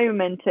of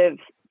moment of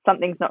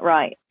something's not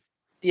right.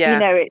 Yeah. You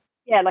know, it's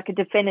like a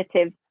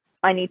definitive,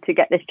 I need to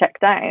get this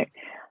checked out.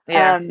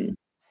 Yeah.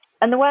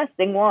 And the worst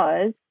thing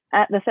was,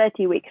 at the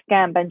 30-week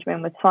scan,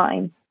 Benjamin was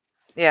fine.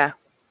 Yeah.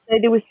 So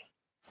there was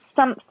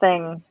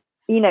something,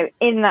 you know,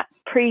 in that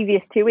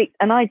previous 2 weeks,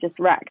 and I just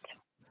racked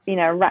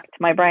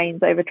my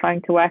brains over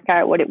trying to work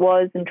out what it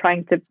was and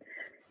trying to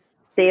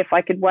see if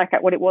I could work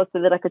out what it was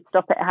so that I could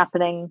stop it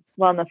happening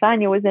while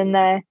Nathaniel was in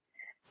there.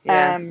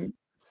 Yeah.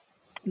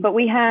 But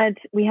we had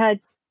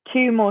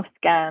 2 more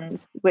scans,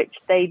 which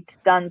they'd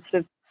done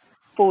sort of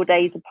 4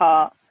 days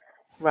apart.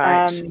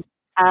 Right.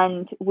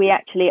 And we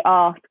actually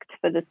asked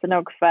for the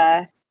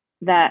sonographer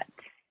that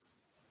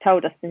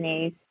told us the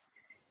news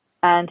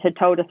and had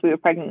told us we were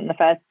pregnant in the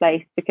first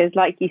place, because,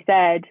 like you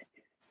said,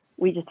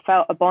 we just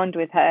felt a bond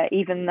with her,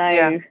 even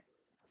though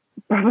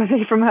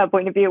probably from her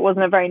point of view it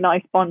wasn't a very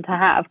nice bond to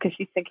have, because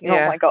she's thinking,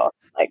 oh my God,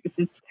 like this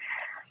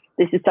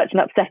is such an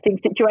upsetting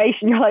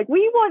situation. You're like,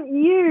 we want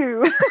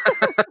you.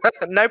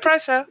 No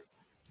pressure.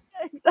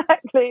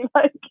 Exactly.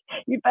 Like,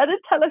 you better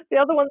tell us the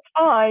other one's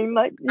fine.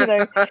 Like, you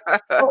know,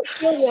 not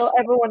sure we'll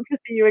ever want to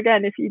see you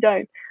again if you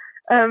don't.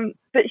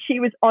 But she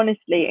was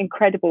honestly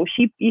incredible.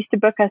 She used to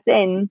book us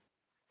in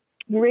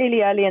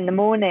really early in the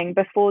morning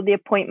before the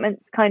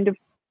appointments kind of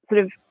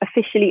sort of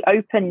officially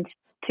opened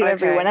to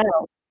everyone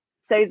else,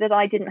 so that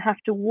I didn't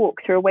have to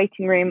walk through a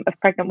waiting room of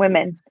pregnant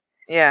women.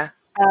 Yeah.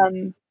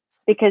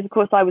 Because, of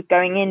course, I was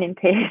going in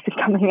tears and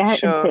coming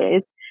out in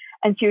tears.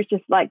 And she was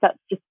just like, that's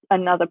just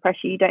another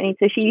pressure you don't need.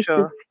 So she used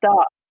to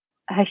start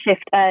her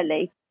shift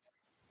early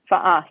for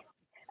us.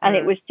 And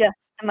it was just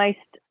the most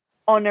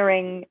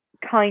honouring,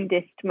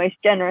 kindest, most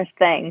generous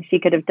thing she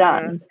could have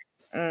done.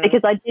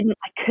 Because I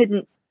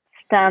couldn't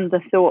stand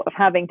the thought of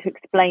having to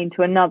explain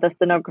to another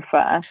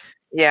sonographer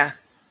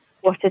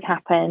what had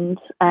happened.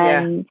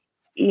 And,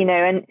 you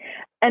know,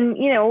 and,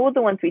 you know, all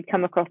the ones we'd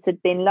come across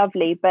had been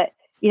lovely. But,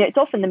 you know, it's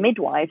often the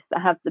midwives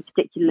that have the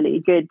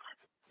particularly good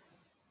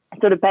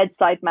sort of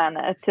bedside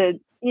manner to,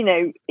 you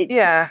know,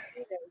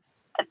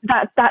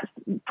 that's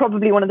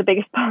probably one of the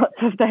biggest parts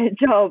of their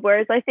job.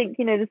 Whereas I think,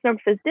 you know, the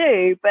sonographers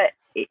do, but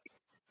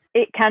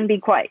it can be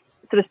quite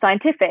sort of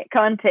scientific,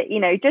 can't it? You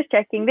know, just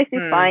checking, this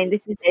is fine, this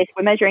is this,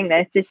 we're measuring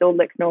this all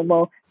looks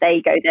normal, there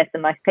you go, there's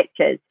some nice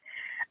pictures.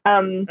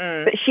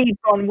 But she's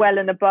gone well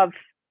and above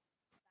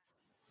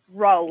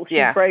role.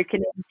 She's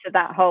broken into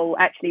that whole,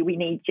 actually, we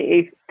need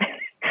you.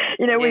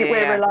 You know, we're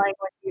relying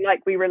on you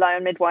like we rely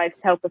on midwives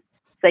to help us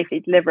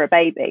safely deliver a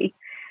baby.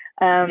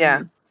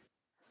 And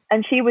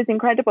she was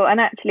incredible.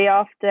 And actually,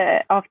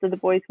 after the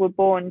boys were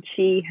born,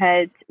 she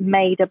had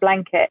made a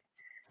blanket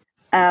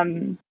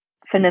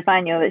for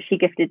Nathaniel that she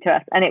gifted to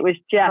us. And it was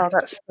just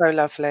that's so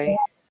lovely.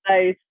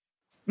 Those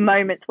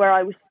moments where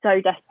I was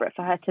so desperate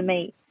for her to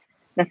meet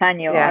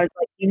Nathaniel. I was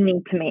like, you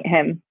need to meet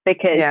him,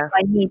 because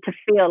I need to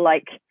feel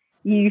like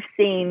you've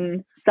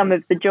seen some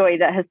of the joy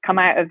that has come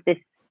out of this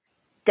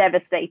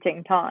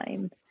devastating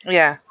time.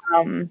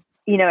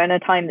 You know, and a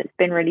time that's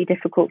been really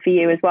difficult for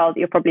you as well, that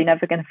you're probably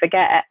never going to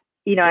forget.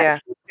 You know,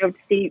 actually be able to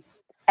see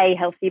a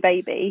healthy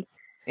baby.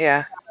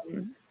 At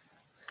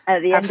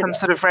the have end some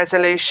sort of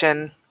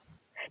resolution.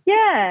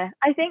 Yeah,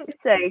 I think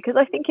so, because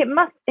I think it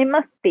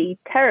must be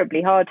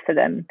terribly hard for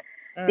them.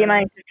 The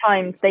amount of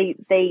times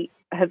they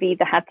have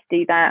either had to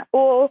do that,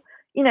 or,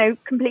 you know,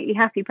 completely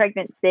happy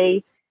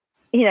pregnancy,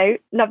 you know,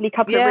 lovely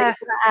couple of weeks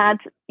to add,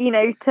 you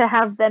know, to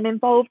have them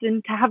involved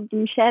and to have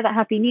them share that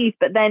happy news,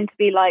 but then to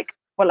be like,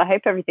 well, I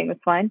hope everything was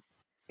fine.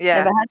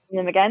 Never had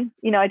them again.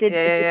 You know, I did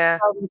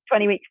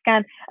 20-week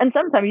scan, and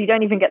sometimes you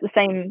don't even get the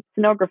same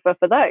sonographer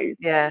for those.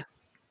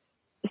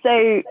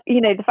 So, you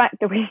know, the fact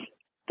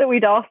that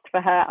we'd asked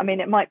for her, I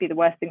mean, it might be the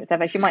worst thing that's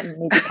ever. She might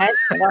need to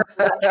counselling after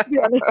that, to be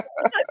honest.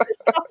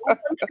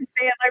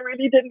 And I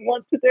really didn't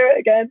want to do it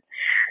again.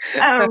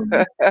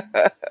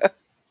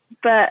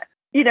 But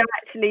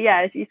actually,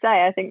 yeah, as you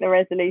say, I think the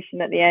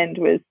resolution at the end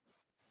was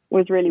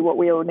really what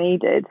we all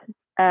needed.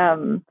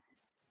 And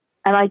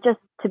I just,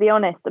 to be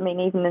honest, I mean,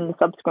 even in the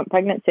subsequent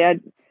pregnancy, I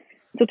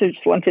sort of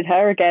just wanted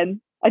her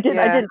again. I didn't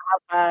have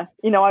her.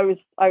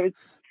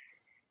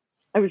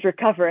 I was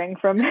recovering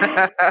from the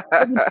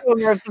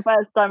trauma of the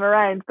first time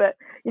around, but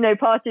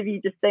part of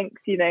you just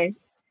thinks, the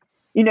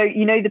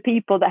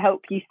people that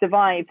help you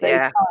survive those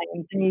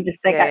times, and you just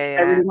think, actually,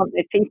 I really want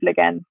those people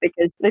again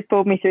because they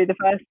pulled me through the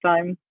first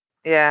time.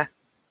 Yeah.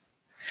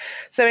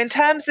 So in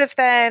terms of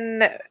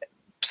then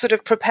sort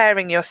of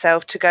preparing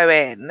yourself to go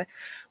in,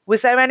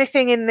 was there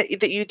anything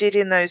that you did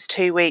in those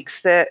 2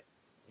 weeks that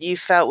you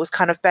felt was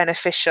kind of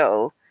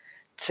beneficial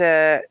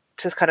to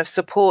kind of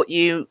support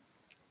you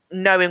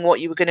knowing what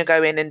you were going to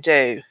go in and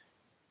do?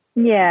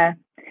 Yeah.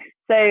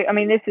 So, I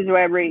mean, this is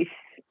where Ruth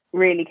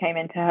really came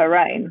into her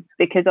own,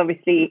 because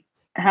obviously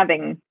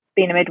having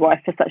been a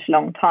midwife for such a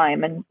long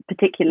time, and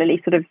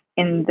particularly sort of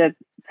in the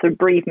sort of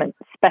bereavement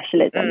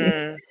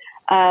specialism,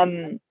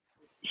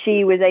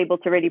 she was able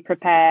to really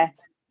prepare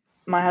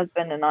my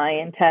husband and I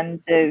in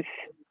terms of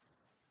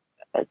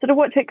sort of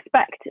what to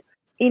expect,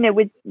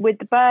 with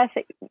the birth,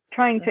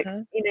 trying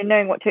to,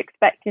 knowing what to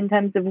expect in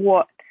terms of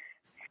what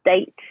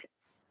state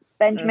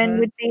Benjamin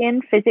would be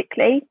in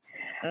physically,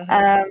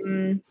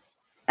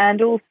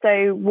 and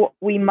also what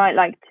we might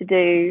like to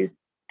do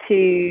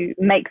to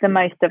make the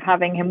most of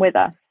having him with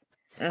us,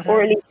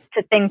 or at least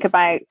to think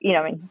about,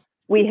 I mean,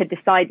 we had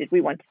decided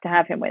we wanted to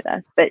have him with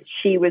us, but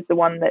she was the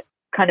one that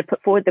kind of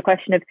put forward the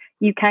question of,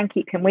 you can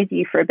keep him with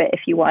you for a bit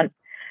if you want.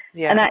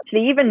 And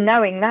actually, even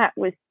knowing that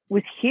was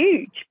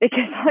huge,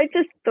 because I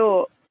just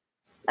thought,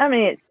 I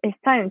mean, it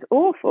sounds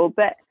awful,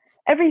 but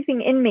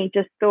everything in me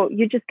just thought,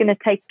 you're just going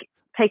to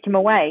take him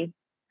away.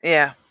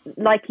 Yeah.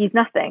 Like he's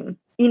nothing,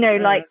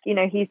 like,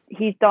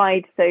 he's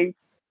died, so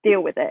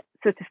deal with it,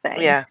 sort of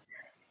thing. Yeah.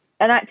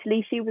 And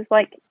actually, she was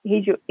like,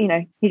 he's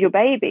your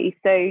baby,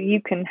 so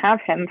you can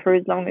have him for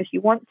as long as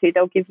you want to.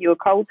 They'll give you a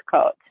cold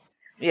cot.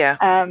 Yeah.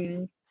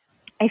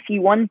 If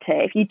you want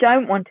it. If you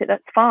don't want it,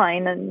 that's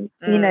fine. And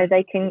you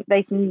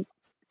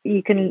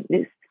can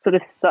sort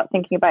of start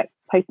thinking about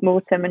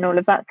post-mortem and all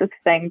of that sort of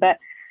thing. But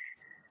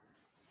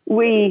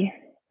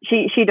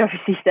she'd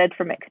obviously said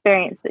from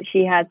experience that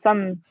she had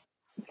some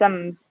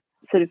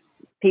sort of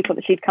people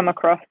that she'd come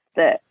across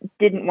that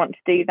didn't want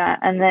to do that,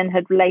 and then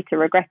had later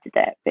regretted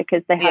it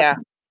because they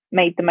hadn't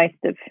made the most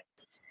of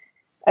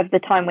the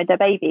time with their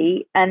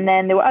baby. And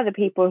then there were other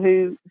people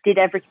who did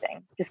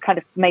everything, just kind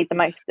of made the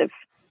most of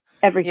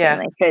everything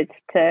they could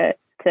to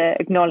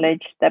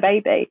acknowledge their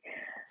baby.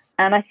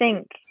 And I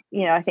think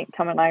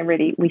Tom and I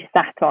we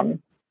sat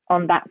on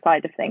that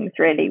side of things,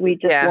 really. We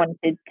just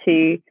wanted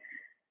to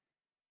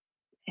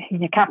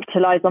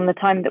capitalize on the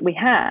time that we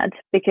had,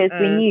 because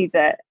we knew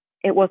that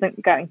it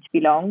wasn't going to be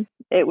long.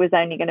 It was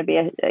only going to be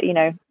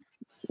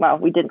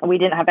we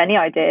didn't have any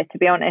idea, to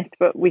be honest,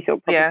 but we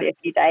thought probably a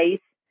few days.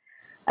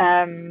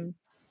 And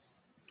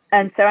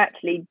so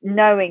actually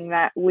knowing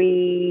that,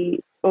 we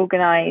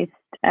organized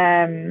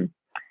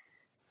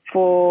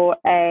for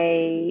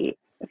a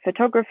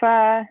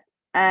photographer,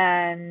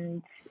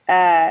 and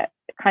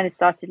kind of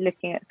started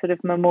looking at sort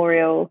of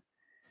memorial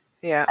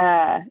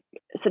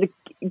sort of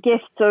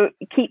gifts or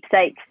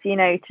keepsakes,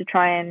 to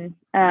try and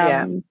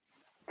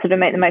sort of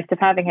make the most of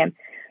having him.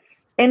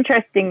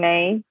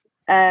 Interestingly,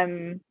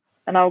 and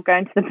I'll go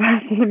into the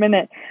birth in a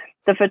minute,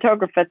 the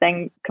photographer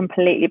thing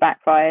completely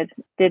backfired.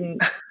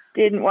 Didn't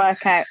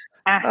work out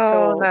at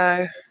all. Oh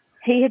no.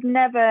 He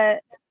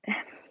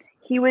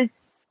was,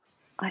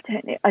 I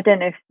don't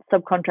know if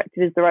subcontracted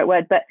is the right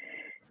word, but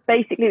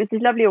basically it was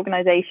this lovely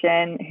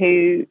organization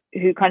who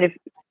kind of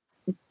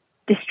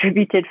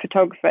distributed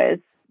photographers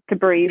to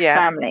bereaved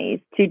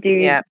families to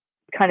do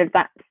kind of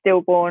that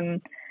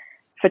stillborn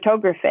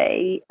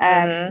photography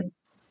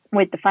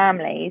with the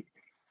families.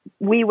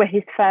 We were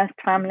his first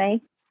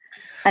family,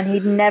 and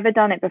he'd never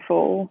done it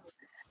before.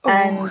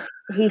 And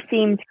he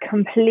seemed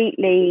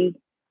completely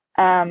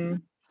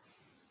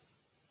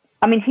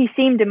he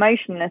seemed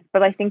emotionless,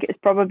 but I think it's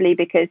probably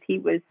because he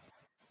was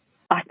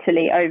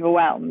utterly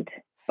overwhelmed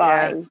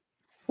by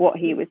what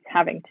he was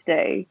having to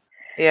do.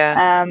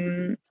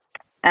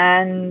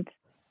 And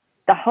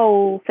the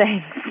whole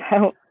thing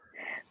felt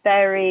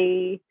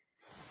very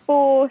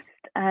forced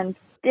and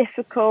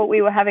difficult.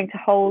 We were having to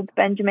hold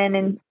Benjamin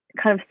in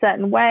kind of a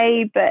certain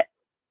way, but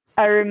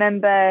I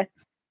remember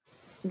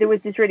there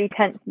was this really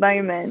tense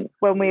moment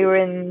when we were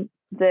in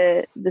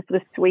the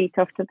sort of suite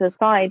off to the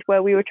side,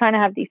 where we were trying to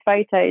have these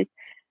photos,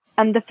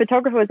 and the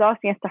photographer was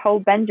asking us to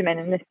hold Benjamin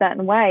in this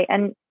certain way,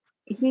 and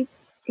he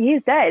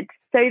is dead.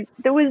 So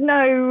there was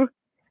no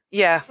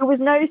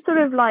sort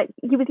of, like,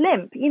 he was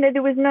limp,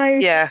 there was no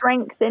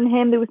strength in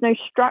him, there was no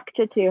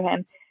structure to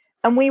him,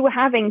 and we were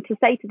having to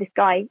say to this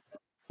guy,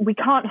 we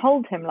can't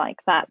hold him like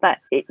that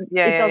it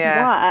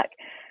doesn't work.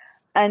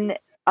 And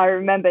I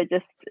remember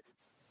just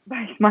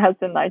my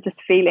husband and I just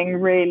feeling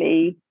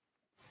really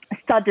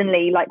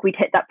suddenly, like, we'd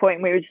hit that point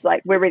and we were just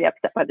like, we're really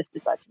upset by this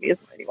decidedly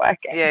isn't really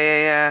working.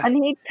 Yeah. And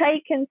he'd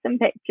taken some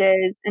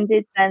pictures and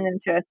did send them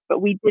to us,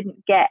 but we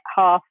didn't get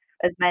half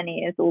as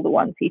many as all the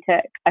ones he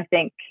took. I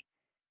think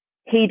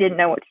he didn't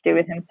know what to do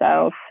with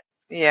himself.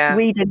 Yeah.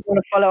 We didn't want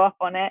to follow up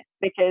on it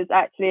because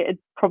actually it had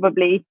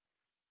probably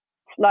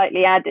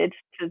slightly added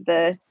to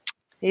the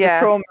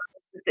trauma of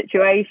the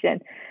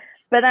situation.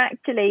 But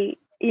actually,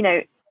 you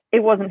know,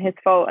 it wasn't his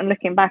fault. And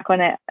looking back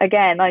on it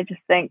again, I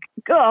just think,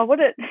 God, what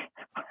a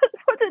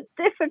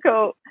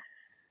difficult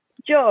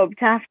job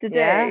to have to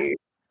do.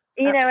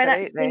 You know, and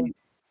actually,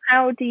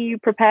 how do you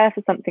prepare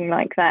for something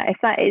like that? If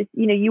that is,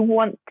 you know, you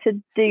want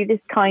to do this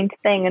kind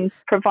thing and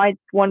provide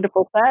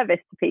wonderful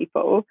service to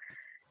people,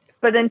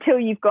 but until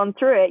you've gone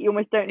through it, you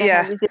almost don't know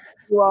how resistant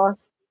you are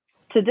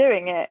to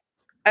doing it.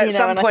 At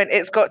some point,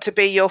 it's got to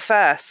be your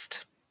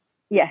first.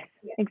 Yes,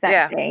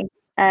 exactly. Yeah.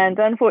 And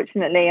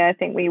unfortunately, I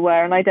think we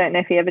were, and I don't know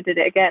if he ever did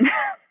it again.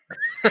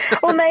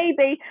 or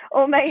maybe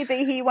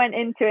he went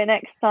into it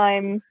next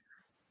time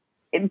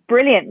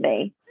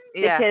brilliantly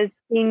because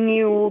he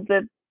knew all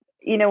the,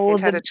 you know, all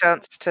had a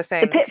chance to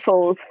think the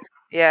pitfalls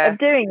of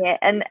doing it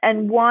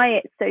and why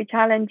it's so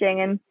challenging.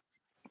 And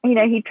you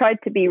know, he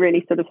tried to be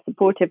really sort of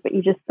supportive, but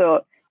you just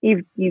thought,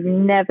 you've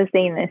never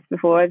seen this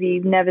before.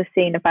 You've never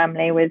seen a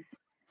family with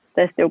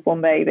their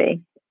stillborn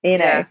baby, you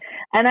know.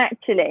 And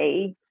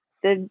actually,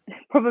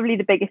 probably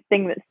the biggest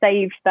thing that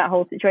saved that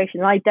whole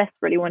situation, I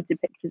desperately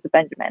wanted pictures of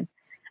Benjamin,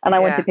 and I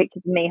wanted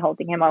pictures of me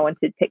holding him. I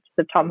wanted pictures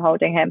of Tom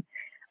holding him.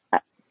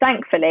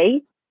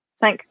 Thankfully,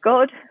 thank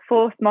God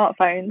for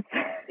smartphones.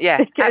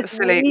 Yeah,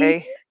 absolutely.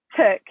 We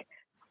took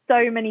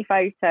so many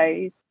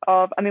photos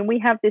of, I mean, we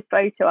have this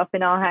photo up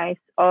in our house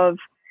of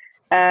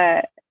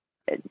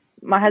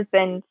my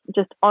husband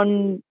just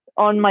on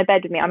my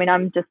bed with me. I mean,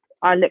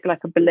 I look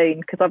like a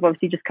balloon because I've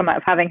obviously just come out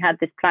of having had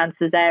this planned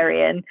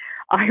cesarean.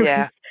 I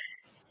was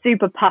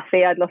super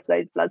puffy. I'd lost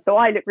loads of blood. So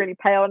I look really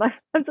pale, and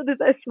I'm sort of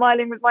there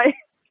smiling with my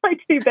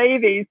two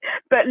babies,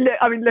 but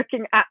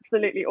looking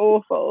absolutely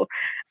awful.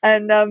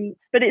 And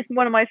but it's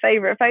one of my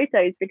favorite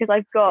photos because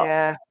I've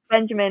got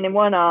Benjamin in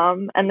one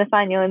arm and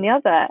Nathaniel in the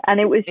other, and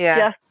it was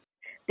just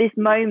this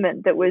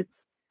moment that was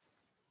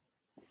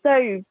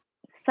so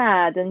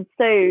sad and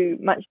so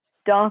much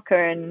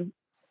darker and,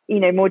 you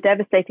know, more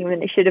devastating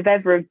than it should have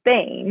ever have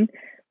been.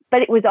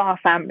 But it was our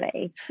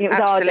family. It was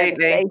our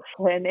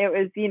devastation. It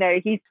was, you know,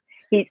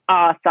 he's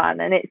our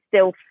son, and it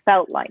still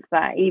felt like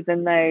that,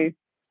 even though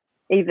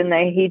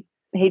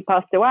he'd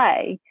passed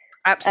away.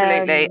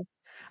 Absolutely.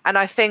 And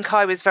I think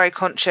I was very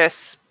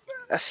conscious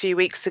a few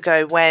weeks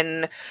ago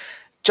when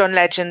John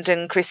Legend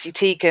and Chrissy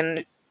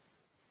Teigen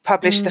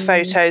published the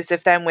photos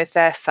of them with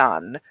their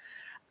son,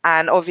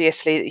 and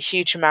obviously a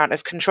huge amount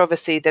of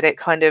controversy that it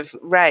kind of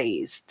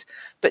raised,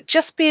 but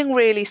just being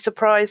really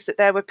surprised that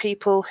there were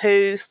people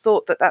who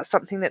thought that that's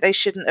something that they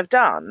shouldn't have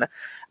done,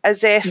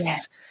 as if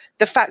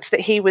the fact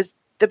that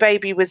the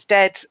baby was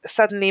dead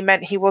suddenly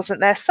meant he wasn't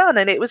their son.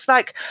 And it was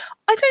like,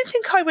 I don't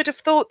think I would have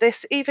thought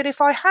this even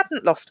if I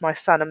hadn't lost my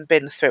son and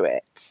been through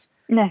it.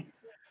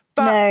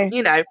 But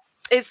you know,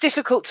 it's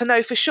difficult to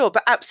know for sure.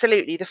 But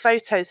absolutely, the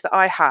photos that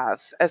I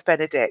have of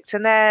Benedict,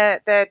 and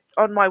they're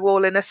on my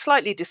wall in a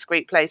slightly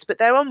discreet place, but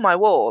they're on my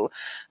wall.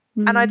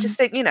 And I just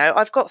think, you know,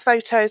 I've got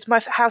photos. My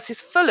house is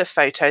full of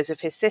photos of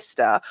his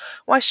sister.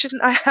 Why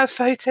shouldn't I have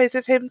photos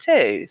of him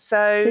too?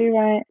 So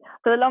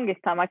for the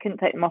longest time, I couldn't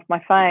take them off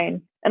my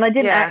phone. And I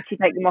didn't actually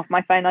take them off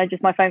my phone.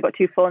 My phone got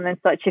too full and then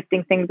started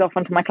shifting things off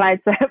onto my cloud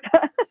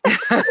server.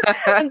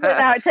 And so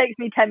now it takes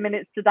me 10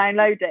 minutes to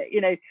download it,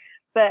 you know.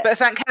 But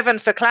thank heaven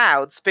for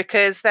clouds,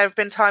 because there have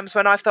been times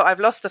when I've thought I've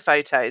lost the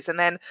photos and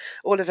then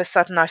all of a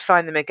sudden I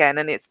find them again,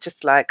 and it's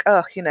just like,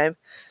 oh, you know,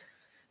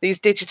 these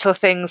digital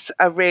things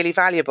are really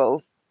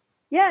valuable.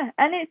 Yeah,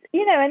 and it's,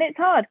 you know, and it's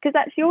hard because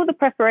actually all the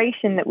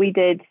preparation that we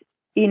did,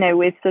 you know,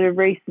 with sort of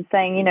Reece and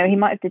saying, you know, he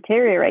might have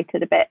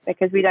deteriorated a bit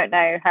because we don't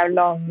know how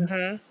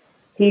long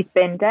he's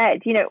been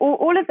dead. You know,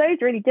 all of those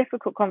really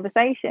difficult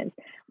conversations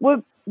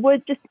were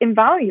just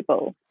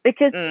invaluable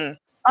because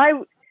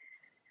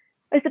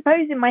I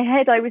suppose in my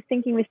head I was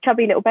thinking this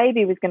chubby little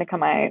baby was going to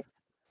come out,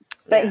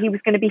 but he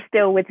was going to be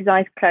still with his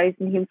eyes closed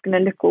and he was going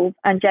to look all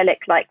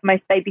angelic like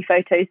most baby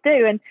photos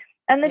do.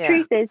 And the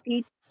truth is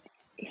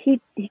he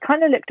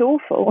kind of looked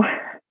awful.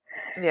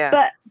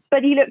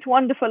 But he looked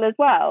wonderful as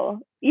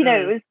well. You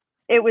know,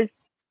 it was,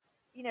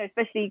 you know,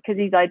 especially because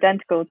he's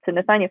identical to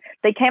Nathaniel.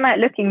 They came out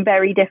looking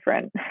very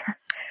different.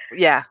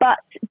 But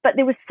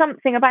there was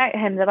something about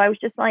him that I was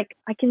just like,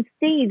 I can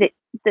see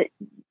that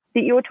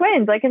you're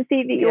twins. I can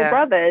see that you're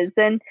brothers.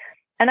 And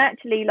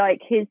actually,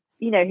 like, his,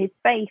 you know, his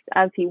face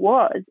as he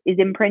was is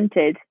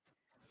imprinted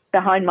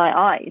behind my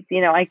eyes.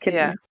 You know, I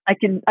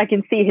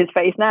can see his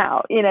face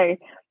now, you know.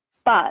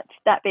 But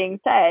that being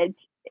said,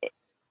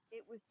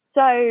 it was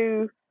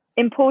so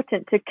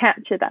important to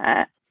capture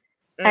that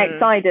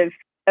outside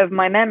of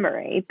my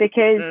memory,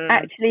 because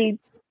actually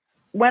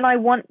when I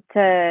want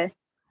to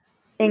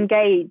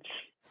engage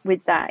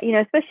with that, you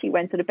know, especially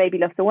when sort of baby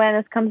loss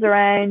awareness comes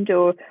around,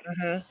 or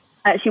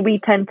actually we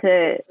tend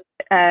to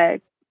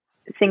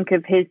think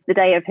of the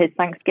day of his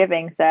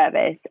Thanksgiving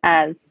service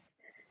as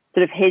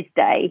sort of his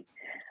day.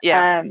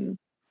 Yeah.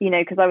 You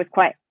know, because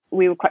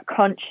we were quite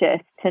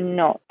conscious to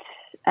not,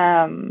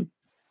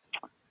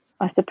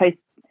 I suppose,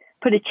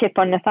 put a chip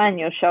on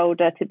Nathaniel's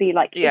shoulder to be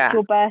like, it's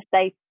your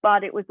birthday,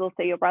 but it was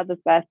also your brother's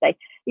birthday.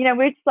 You know,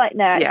 we're just like,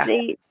 no,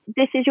 actually,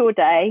 this is your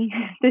day.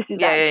 This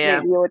is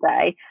absolutely your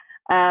day.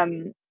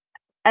 And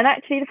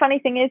actually, the funny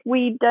thing is,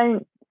 we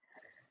don't,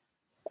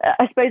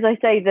 I suppose I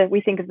say that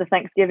we think of the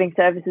Thanksgiving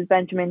service as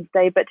Benjamin's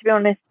day, but to be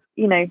honest,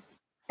 you know,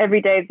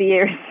 every day of the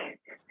year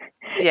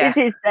is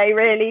his day,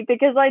 really,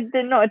 because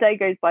not a day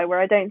goes by where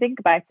I don't think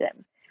about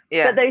him.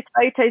 Yeah. But those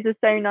photos are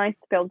so nice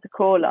to be able to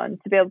call on,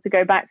 to be able to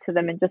go back to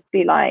them and just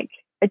be like,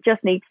 I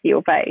just need to see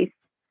your face.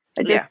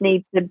 I just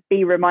need to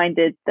be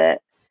reminded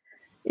that,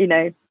 you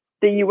know,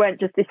 that you weren't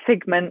just this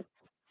figment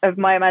of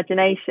my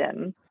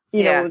imagination,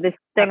 you know, this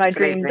thing I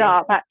dreamed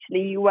up.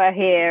 Actually, you were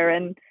here.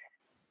 And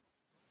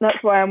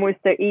that's why I'm always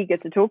so eager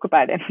to talk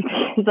about him,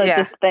 because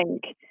I just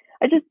think,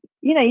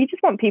 you know, you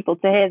just want people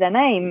to hear their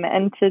name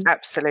and to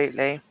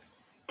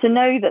to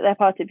know that they're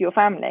part of your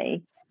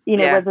family, you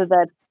know, whether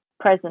they're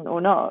present or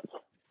not.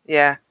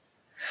 Yeah.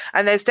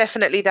 And there's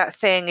definitely that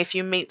thing, if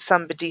you meet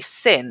somebody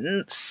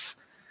since,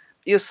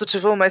 you're sort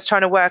of almost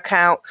trying to work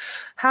out,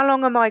 how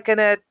long am I going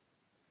to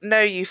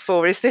know you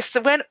for? Is this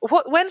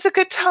when's a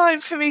good time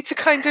for me to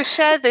kind of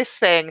share this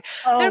thing?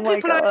 There are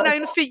people I've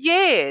known for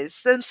years,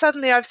 and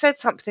suddenly I've said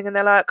something and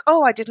they're like,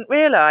 oh, I didn't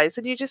realise.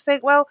 And you just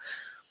think, well,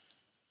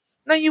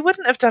 no, you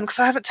wouldn't have done because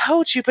I haven't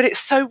told you, but it's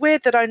so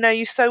weird that I know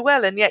you so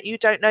well and yet you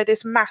don't know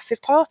this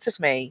massive part of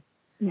me.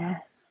 Yeah.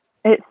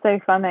 It's so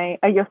funny.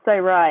 You're so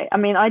right. I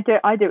mean, I do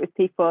it with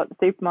people at the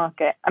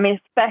supermarket. I mean,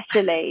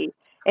 especially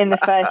in the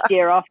first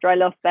year after I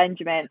lost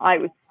Benjamin, I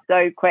was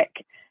so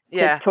quick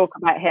to talk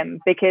about him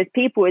because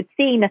people would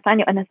see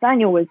Nathaniel, and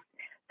Nathaniel was,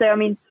 so I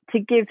mean, to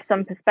give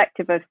some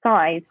perspective of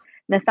size,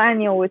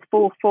 Nathaniel was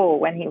 4'4"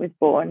 when he was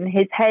born.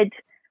 His head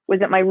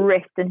was at my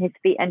wrist and his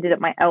feet ended at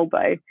my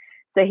elbow.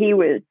 So he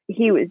was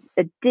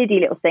a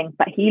diddy little thing,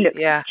 but he looked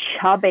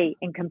chubby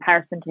in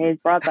comparison to his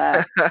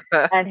brother.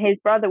 And his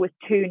brother was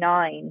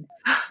 2'9".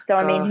 So,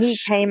 I mean, he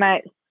came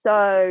out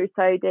so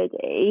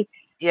diddy.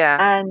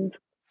 Yeah. And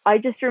I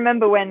just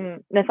remember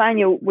when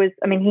Nathaniel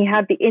he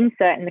had the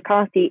insert in the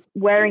car seat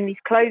wearing these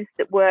clothes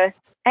that were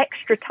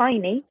extra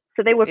tiny.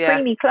 So they were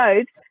preemie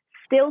clothes,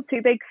 still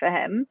too big for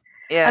him.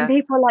 Yeah. And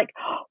people are like,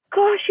 oh,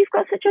 gosh, you've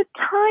got such a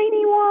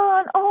tiny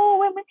one. Oh,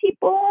 when was he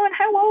born?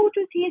 How old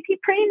was he? Is he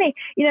preemie?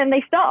 You know, and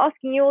they start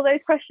asking you all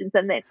those questions,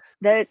 and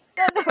they're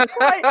not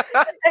quite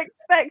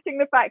expecting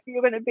the fact that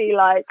you're going to be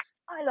like,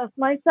 I lost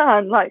my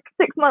son like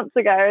 6 months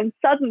ago, and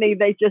suddenly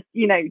they just,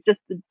 you know,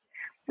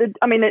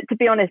 to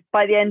be honest,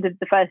 by the end of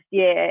the first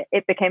year,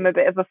 it became a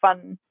bit of a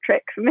fun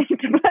trick for me to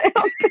play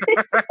on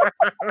people.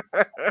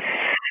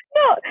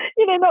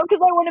 Not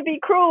because I want to be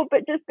cruel,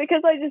 but just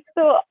because I just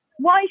thought,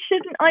 why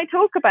shouldn't I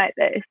talk about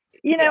this?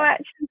 You know,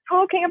 actually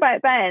talking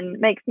about Ben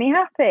makes me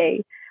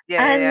happy.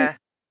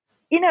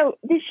 You know,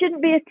 this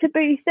shouldn't be a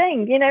taboo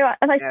thing, you know,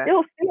 and I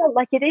still feel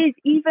like it is,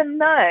 even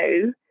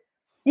though,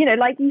 you know,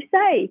 like you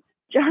say,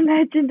 John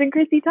Legend and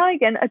Chrissy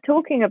Teigen are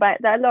talking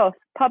about their loss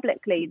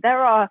publicly.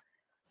 There are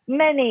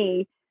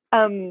many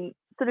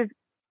sort of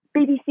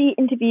BBC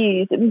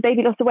interviews and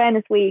Baby Loss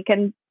Awareness Week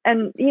and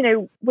you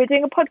know, we're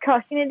doing a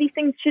podcast, you know, these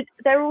things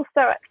they're all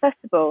so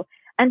accessible,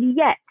 and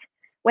yet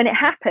when it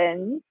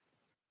happens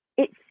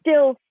it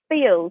still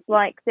feels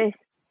like this,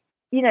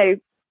 you know,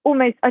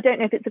 almost, I don't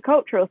know if it's a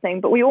cultural thing,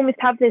 but we almost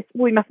have this,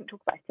 we mustn't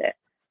talk about it,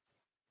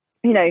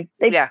 you know,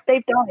 they've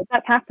died,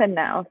 that's happened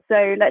now,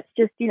 so let's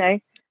just, you know,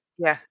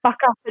 fuck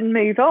up and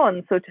move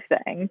on, sort of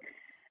thing.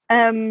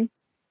 And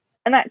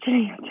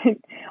actually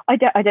I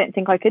don't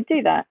think I could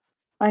do that.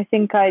 I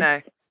think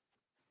I'd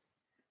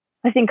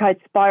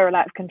spiral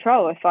out of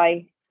control if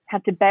I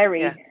had to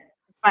bury the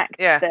fact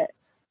that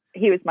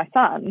he was my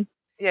son.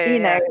 You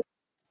know,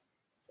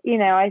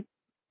 I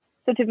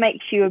sort of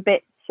makes you a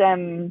bit,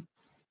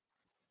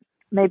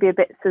 maybe a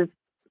bit sort of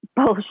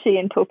bolshy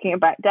in talking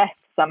about death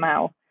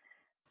somehow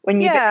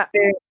when you've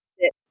experienced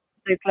it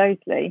so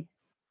closely.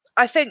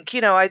 I think,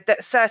 you know,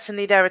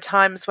 certainly there are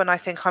times when I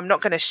think I'm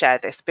not going to share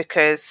this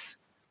because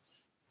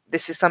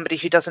this is somebody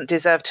who doesn't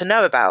deserve to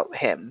know about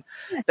him.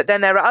 Yeah. But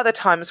then there are other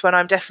times when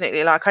I'm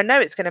definitely like, I know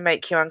it's going to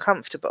make you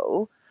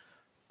uncomfortable,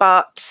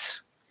 but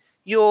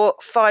your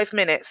 5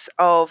 minutes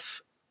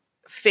of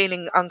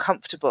feeling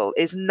uncomfortable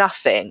is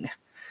nothing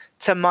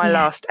to my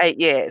last 8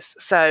 years.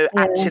 So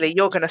actually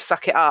you're going to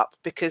suck it up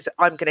because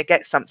I'm going to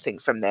get something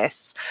from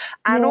this.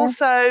 And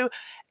also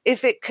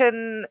if it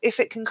can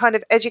kind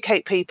of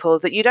educate people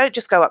that you don't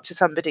just go up to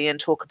somebody and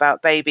talk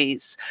about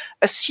babies,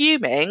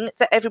 assuming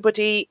that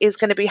everybody is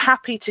going to be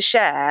happy to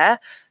share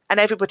and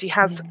everybody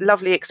has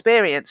lovely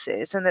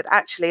experiences, and that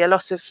actually a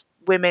lot of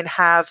women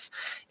have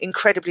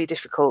incredibly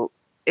difficult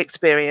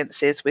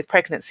experiences with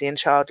pregnancy and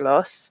child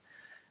loss.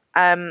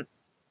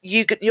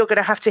 You're going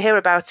to have to hear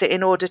about it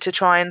in order to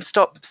try and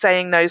stop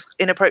saying those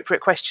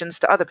inappropriate questions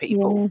to other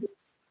people. Yeah.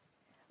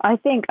 I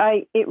think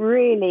it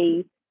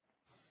really,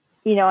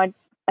 you know,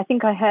 I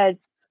think I heard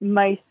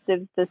most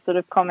of the sort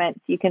of comments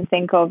you can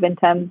think of in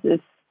terms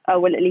of, oh,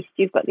 well, at least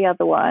you've got the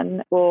other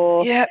one,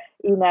 or, Yeah.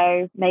 you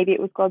know, maybe it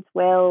was God's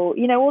will,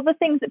 you know, all the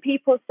things that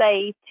people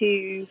say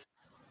to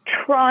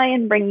try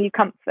and bring you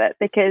comfort,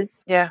 because,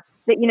 Yeah.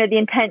 you know, the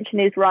intention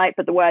is right,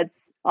 but the words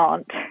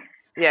aren't.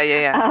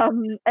 Yeah.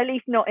 At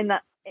least not in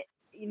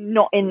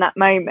that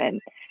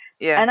moment.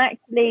 Yeah. And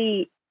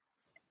actually,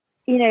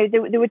 you know,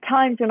 there were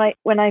times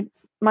when I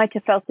might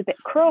have felt a bit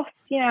cross,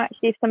 you know,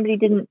 actually, if somebody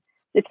didn't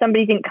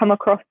come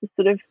across as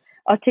sort of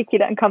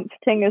articulate and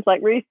comforting as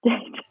like Ruth did,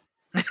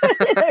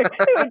 you know,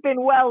 who had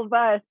been well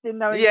versed in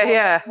knowing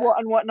what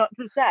and what not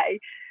to say.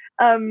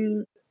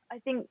 I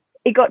think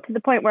it got to the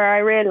point where I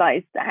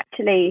realized that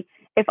actually,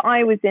 if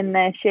I was in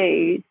their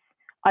shoes,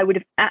 I would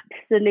have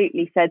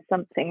absolutely said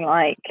something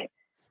like,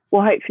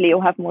 well, hopefully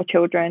you'll have more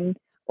children,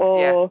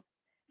 or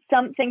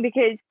something,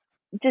 because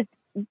just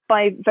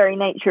by very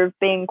nature of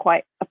being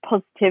quite a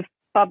positive,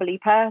 bubbly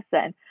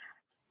person,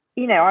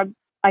 you know,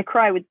 I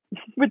cry with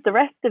the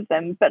rest of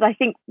them. But I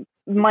think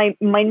my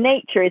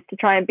nature is to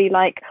try and be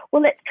like,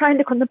 well, let's try and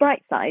look on the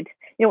bright side.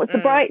 You know, what's the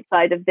bright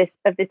side of this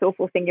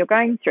awful thing you're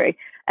going through?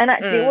 And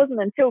actually, it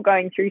wasn't until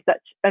going through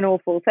such an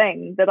awful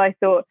thing that I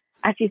thought,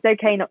 actually, it's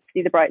okay not to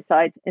see the bright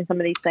side in some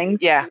of these things.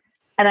 Yeah.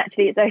 And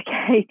actually, it's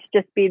okay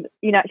to just be,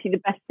 you know, actually the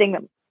best thing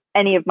that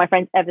any of my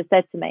friends ever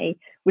said to me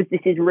was, this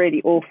is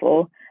really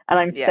awful, and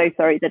I'm so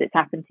sorry that it's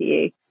happened to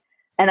you.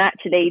 And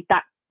actually,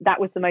 that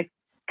was the most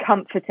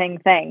comforting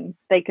thing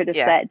they could have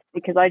said,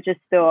 because I just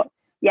thought,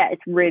 yeah,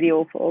 it's really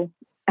awful.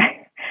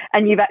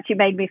 And you've actually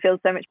made me feel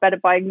so much better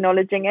by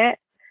acknowledging it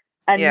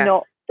and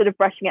not sort of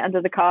brushing it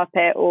under the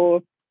carpet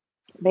or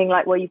being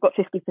like, well, you've got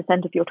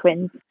 50% of your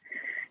twins.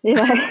 You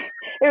know,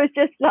 it was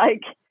just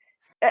like,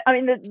 I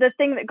mean, the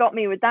thing that got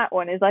me with that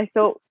one is I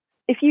thought,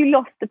 if you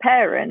lost a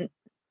parent,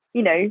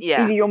 you know,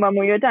 either your mum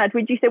or your dad,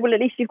 would you say, well, at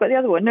least you've got the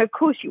other one? No, of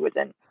course you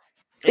wouldn't.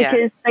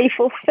 Because they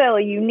fulfill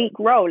a unique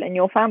role in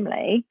your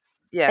family,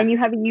 and you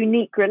have a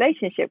unique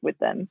relationship with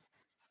them.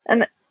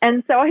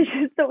 And so I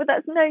just thought, well,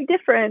 that's no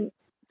different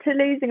to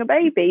losing a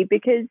baby,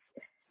 because,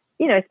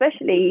 you know,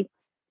 especially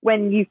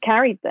when you've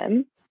carried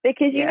them,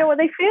 because you know what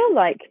they feel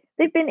like.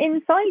 They've been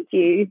inside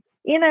you,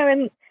 you know,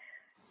 and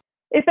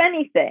if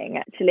anything,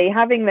 actually,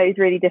 having those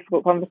really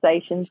difficult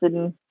conversations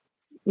and,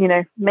 you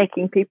know,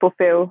 making people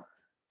feel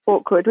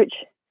awkward, which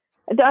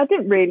I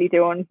didn't really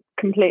do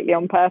completely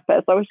on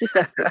purpose. I was just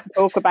desperate to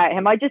talk about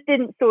him. I just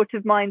didn't sort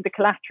of mind the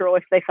collateral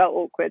if they felt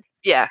awkward.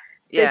 Yeah.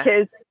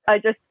 Because I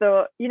just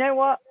thought, you know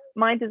what?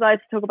 My desire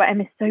to talk about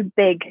him is so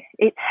big.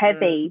 It's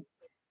heavy.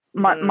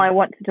 My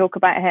want to talk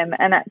about him.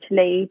 And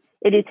actually,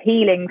 it is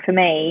healing for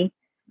me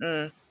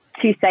to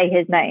say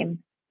his name,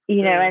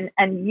 you know,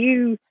 and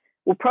you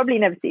will probably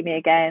never see me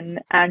again.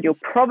 And you'll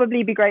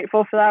probably be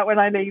grateful for that when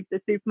I leave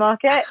the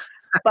supermarket.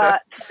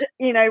 But,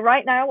 you know,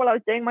 right now, while I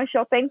was doing my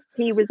shopping,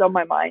 he was on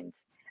my mind.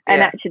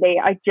 And actually,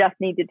 I just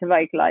needed to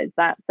vocalize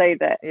that so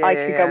that I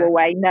could go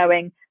away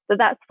knowing that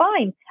that's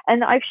fine.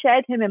 And I've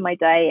shared him in my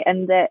day,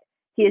 and that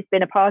he has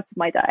been a part of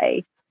my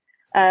day.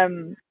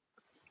 And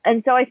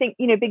so I think,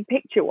 you know, big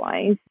picture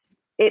wise,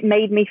 it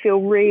made me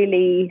feel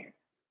really,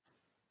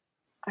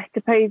 I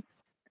suppose,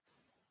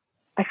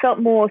 I felt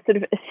more sort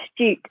of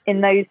astute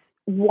in those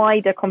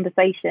wider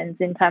conversations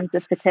in terms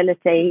of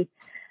fertility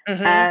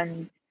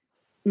and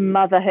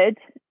motherhood,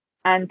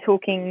 and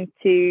talking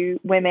to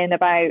women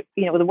about,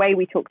 you know, the way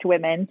we talk to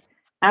women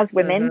as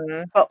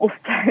women, but also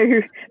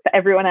for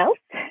everyone else,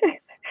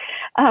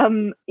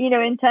 you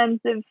know, in terms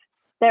of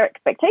their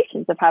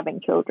expectations of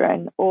having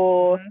children,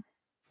 or,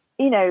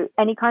 you know,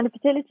 any kind of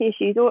fertility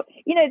issues, or,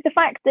 you know, the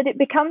fact that it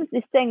becomes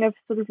this thing of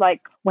sort of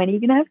like, when are you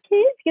going to have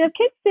kids? You're going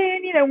to have kids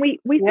soon, you know, we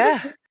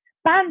sort of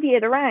bandy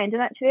it around.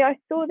 And actually, I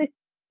saw this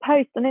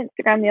post on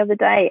Instagram the other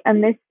day,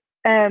 and this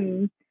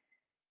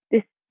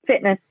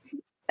fitness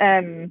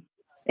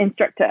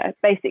instructor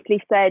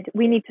basically said,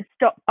 we need to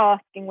stop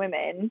asking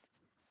women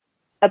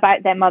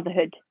about their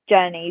motherhood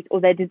journeys or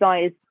their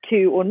desires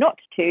to or not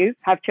to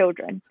have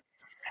children.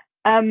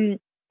 And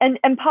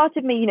part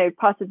of me, you know,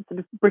 part of the sort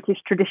of British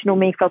traditional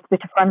me felt a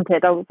bit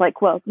affronted. I was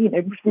like, well, you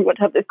know, we want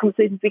to have those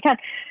conversations we can.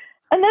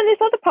 And then this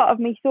other part of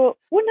me thought,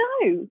 well,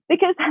 no,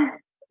 because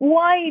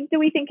why do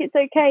we think it's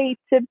okay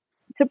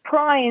to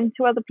pry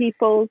into other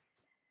people's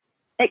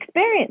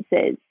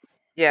experiences?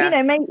 You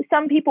know, maybe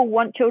some people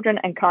want children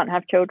and can't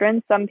have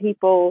children. Some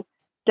people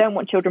don't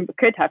want children but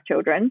could have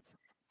children.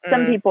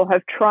 Some people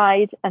have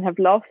tried and have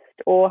lost,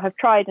 or have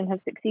tried and have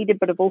succeeded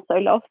but have also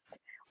lost,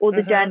 or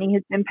the journey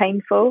has been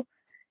painful,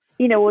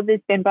 you know, or there's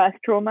been birth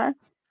trauma,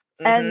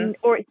 and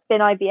or it's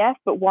been IVF.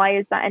 But why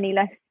is that any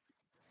less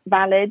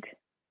valid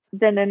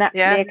than a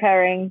naturally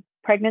occurring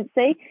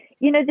pregnancy?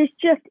 You know,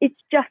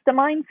 it's just a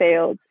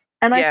minefield.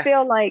 And I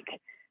feel like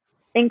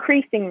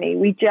increasingly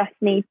we just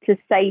need to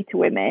say to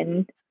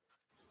women,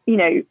 you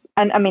know,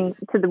 and I mean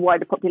to the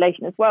wider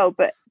population as well,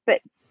 but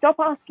stop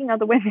asking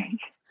other women.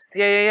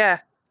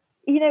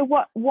 You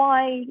know,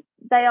 why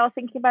they are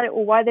thinking about it,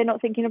 or why they're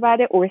not thinking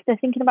about it, or if they're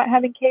thinking about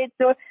having kids.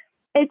 Or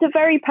it's a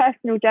very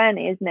personal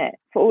journey, isn't it,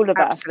 for all of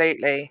us?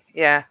 Absolutely,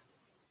 yeah.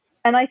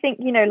 And I think,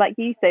 you know, like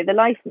you say, the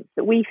license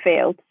that we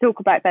feel to talk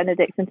about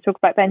Benedict and to talk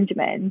about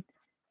Benjamin,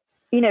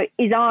 you know,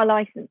 is our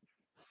license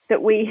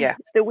that we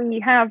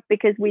have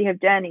because we have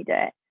journeyed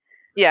it.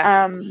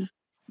 Yeah.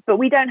 But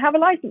we don't have a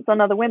license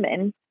on other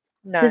women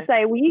to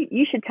say, well,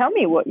 you should tell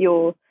me what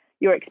your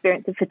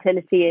experience of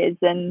fertility is,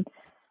 and,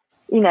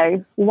 you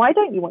know, why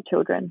don't you want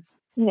children?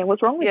 You know,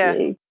 what's wrong with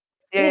you?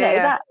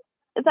 That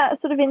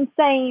sort of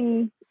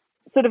insane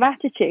sort of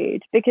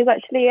attitude, because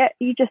actually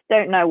you just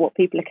don't know what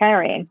people are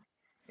carrying.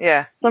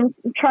 Yeah. So I'm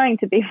trying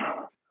to be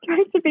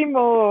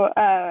more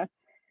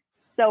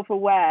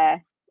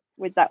self-aware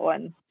with that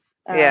one.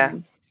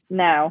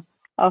 Now,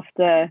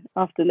 after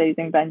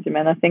losing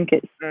Benjamin, I think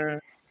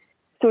it's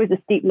always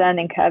a steep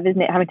learning curve,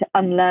 isn't it? Having to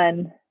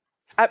unlearn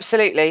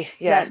absolutely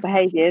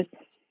behaviours.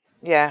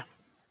 Yeah.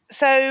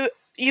 So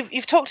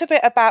you've talked a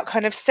bit about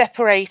kind of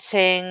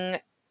separating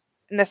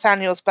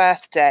Nathaniel's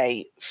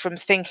birthday from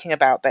thinking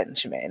about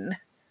Benjamin,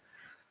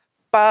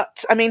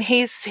 but I mean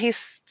he's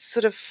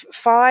sort of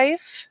 5.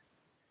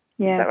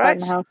 Yeah, is that right?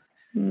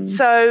 5.5.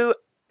 So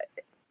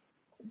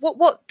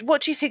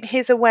what do you think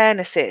his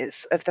awareness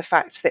is of the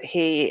fact that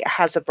he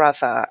has a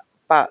brother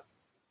but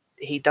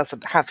he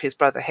doesn't have his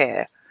brother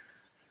here?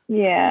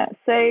 Yeah,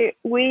 so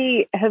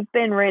we have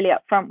been really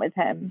upfront with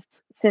him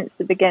since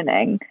the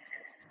beginning.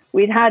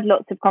 We'd had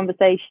lots of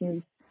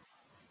conversations,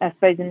 I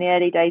suppose, in the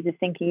early days of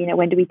thinking, you know,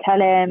 when do we tell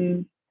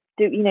him?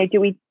 Do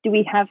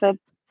we have a,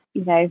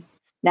 you know,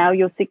 now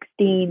you're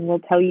 16, we'll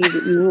tell you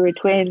that you were a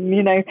twin.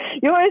 You know,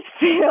 you always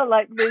feel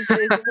like there's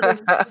this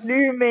sort of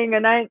looming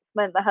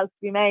announcement that has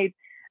to be made.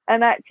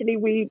 And actually,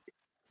 we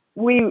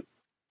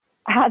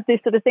had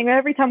this sort of thing.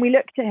 Every time we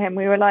looked at him,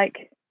 we were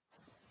like,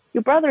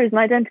 your brother is an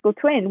identical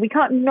twin. We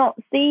can't not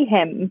see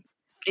him.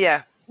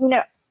 Yeah. You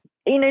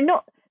know,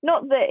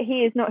 not that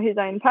he is not his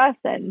own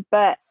person,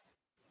 but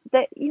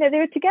that, you know,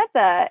 they're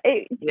together.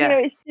 You know,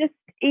 it's just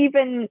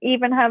even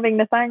having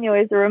Nathaniel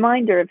is a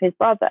reminder of his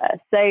brother.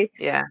 So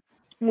yeah,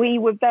 we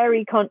were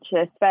very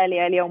conscious fairly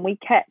early on. We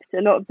kept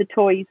a lot of the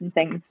toys and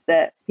things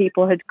that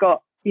people had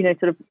got, you know,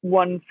 sort of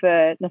one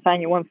for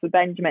Nathaniel, one for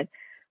Benjamin.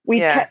 We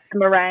kept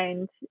them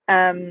around.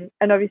 And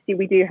obviously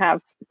we do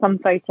have some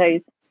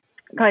photos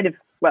kind of,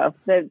 well,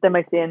 they're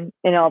mostly in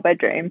our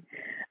bedroom.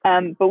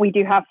 But we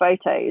do have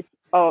photos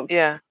of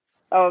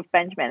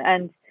Benjamin,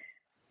 and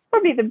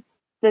probably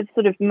the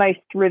sort of most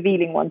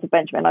revealing ones of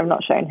Benjamin I've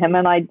not shown him,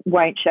 and I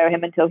won't show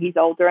him until he's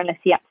older unless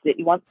he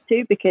absolutely wants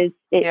to, because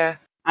it's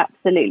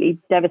absolutely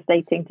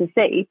devastating to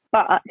see.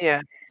 But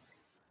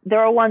there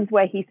are ones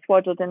where he's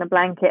swaddled in a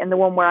blanket, and the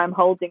one where I'm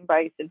holding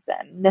both of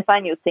them.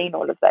 Nathaniel's seen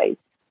all of those.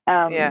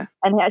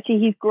 And actually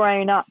he's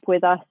grown up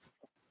with us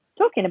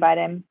talking about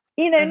him.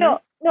 You know,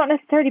 not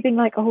necessarily being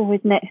like, oh,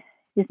 isn't it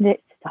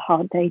just a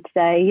hard day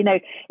today? You know,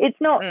 it's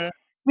not,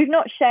 we've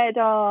not shared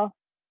our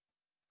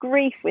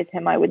grief with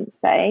him, I wouldn't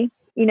say,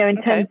 you know,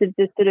 in terms of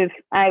the sort of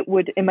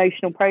outward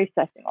emotional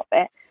processing of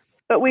it.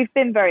 But we've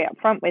been very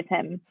upfront with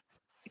him,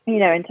 you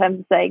know, in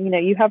terms of saying, you know,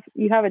 you have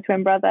a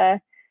twin brother.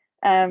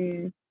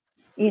 You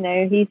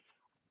know, he's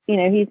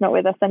not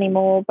with us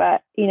anymore,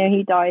 but, you know,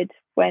 he died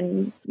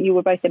when you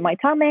were both in my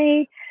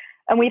tummy.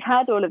 And we've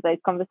had all of those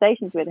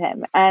conversations with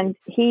him, and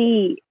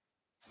he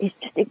is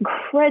just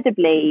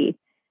incredibly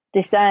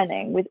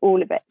discerning with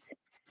all of it,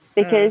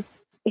 because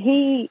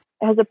he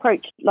has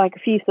approached like a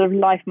few sort of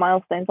life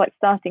milestones, like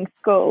starting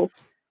school.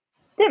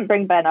 Didn't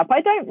bring Ben up.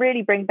 I don't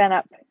really bring Ben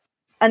up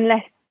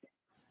unless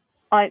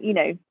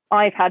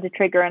I've had a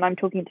trigger and I'm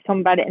talking to Tom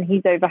about it and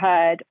he's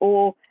overheard,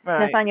 or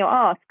Nathaniel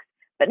asks.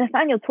 But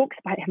Nathaniel talks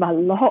about him a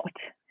lot.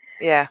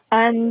 Yeah.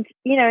 And,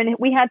 you know, and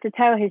we had to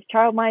tell his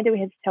childminder, we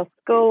had to tell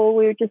school,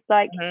 we were just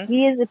like,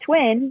 he is a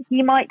twin,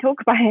 he might talk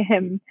about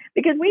him,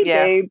 because we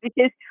do,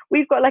 because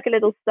we've got like a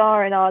little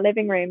star in our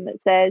living room that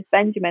says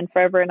Benjamin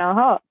forever in our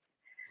hearts.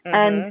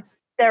 And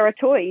there are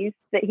toys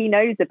that he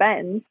knows are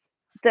Ben's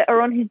that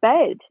are on his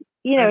bed,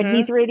 you know, and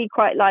he's really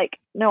quite like,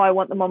 no, I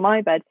want them on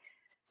my bed.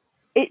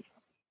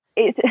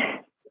 It's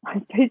I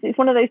suppose it's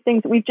one of those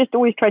things that we've just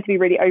always tried to be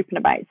really open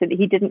about, so that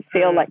he didn't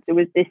feel like there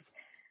was this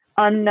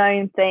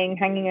unknown thing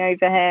hanging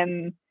over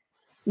him,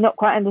 not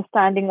quite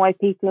understanding why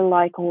people are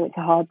like, oh, it's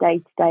a hard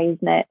day today,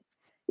 isn't it?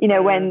 You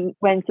know, when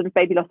sort of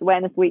Baby Loss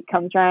Awareness Week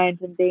comes around,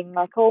 and being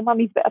like, oh,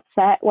 Mummy's a bit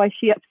upset, why is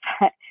she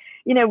upset?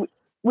 You know,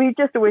 we've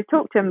just always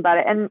talked to him about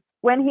it. And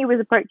when he was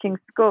approaching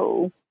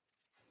school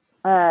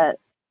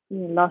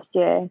last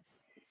year,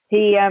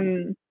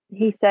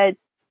 he said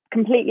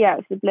completely out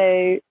of the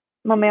blue,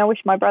 Mummy, I wish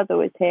my brother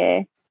was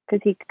here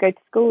because he could go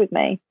to school with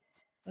me.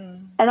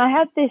 And I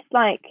had this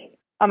like,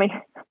 I mean,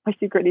 I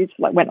secretly just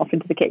like went off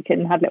into the kitchen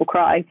and had a little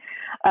cry.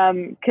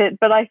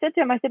 But I said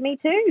to him, I said, me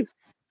too.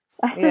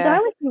 I said, I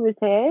wish he was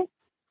here.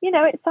 You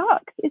know, it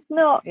sucks. It's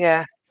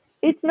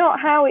not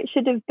how it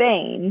should have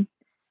been.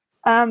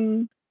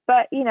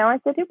 But, you know, I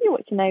said, he'll be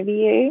watching over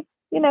you.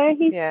 You know,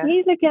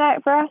 he's looking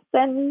out for us,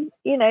 and,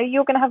 you know,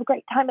 you're going to have a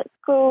great time at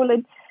school.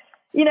 And,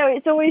 you know,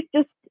 it's always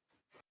just,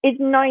 it's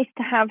nice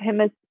to have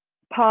him as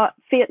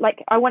feel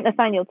like, I want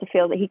Nathaniel to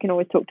feel that he can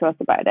always talk to us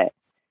about it.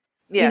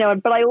 You know,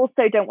 but I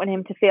also don't want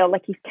him to feel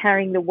like he's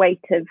carrying the weight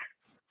of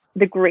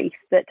the grief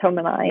that Tom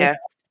and I Yeah.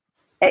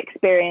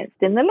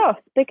 experienced in the loss,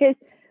 because,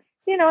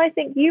 you know, I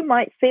think you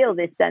might feel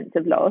this sense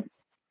of loss,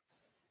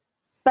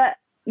 but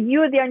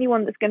you're the only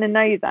one that's going to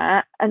know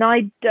that. And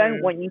I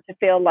don't want you to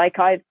feel like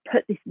I've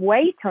put this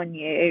weight on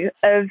you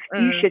of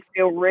you should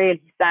feel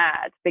really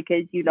sad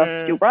because you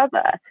lost your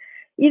brother.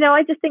 You know,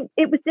 I just think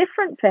it was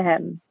different for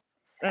him.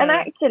 And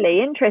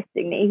actually,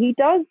 interestingly, he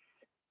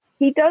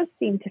does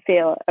seem to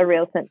feel a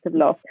real sense of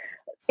loss.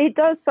 It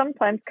does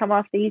sometimes come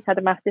after he's had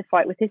a massive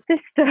fight with his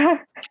sister.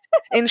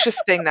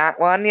 Interesting, that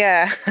one,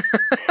 yeah.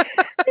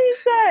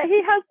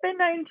 He has been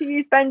known to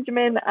use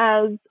Benjamin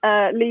as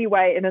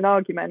leeway in an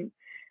argument,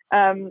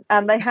 and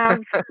they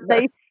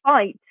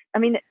fight. I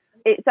mean,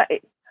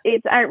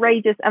 it's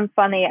outrageous and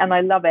funny, and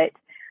I love it.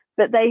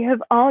 But they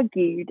have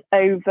argued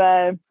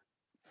over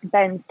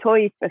Ben's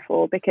toys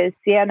before, because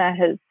Sienna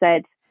has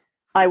said,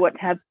 I want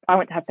to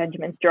have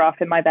Benjamin's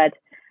giraffe in my bed.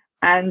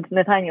 And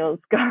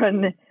Nathaniel's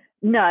gone,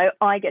 no,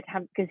 I get to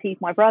have it because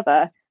he's my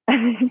brother.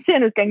 And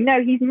Sienna's going,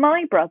 no, he's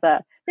my brother.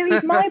 No,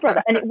 he's my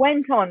brother. And it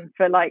went on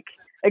for like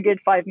a good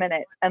 5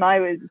 minutes. And I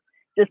was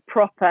just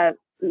proper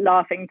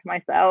laughing to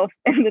myself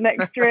in the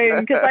next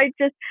room, because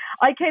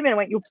I came in and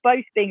went, you're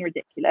both being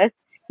ridiculous.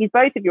 He's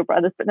both of your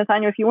brothers. But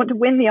Nathaniel, if you want to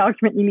win the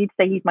argument, you need to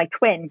say he's my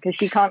twin, because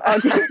she can't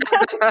argue. But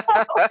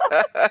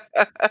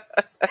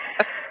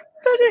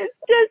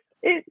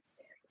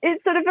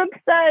it's sort of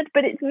absurd,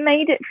 but it's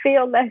made it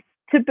feel less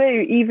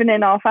taboo, even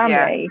in our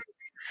family. Yeah.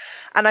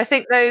 And I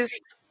think those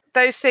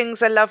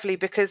things are lovely,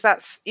 because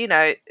that's, you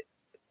know,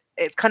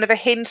 it's kind of a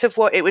hint of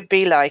what it would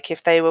be like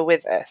if they were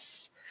with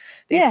us.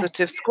 These sort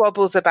of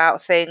squabbles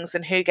about things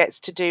and who gets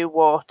to do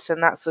what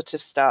and that sort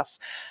of stuff.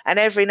 And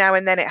every now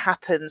and then it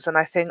happens, and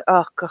I think,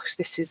 oh gosh,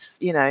 this is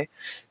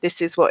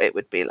what it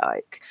would be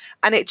like.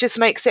 And it just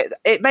makes it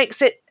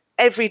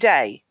every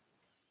day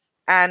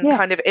and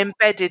kind of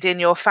embedded in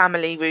your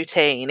family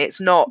routine. It's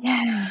not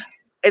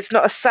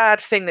a sad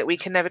thing that we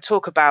can never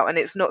talk about, and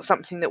it's not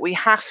something that we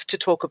have to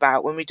talk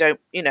about when we don't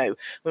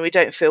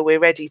feel we're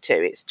ready to.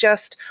 It's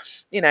just,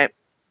 you know,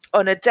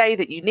 on a day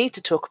that you need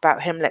to talk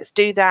about him, let's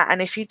do that. And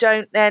if you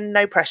don't, then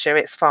no pressure,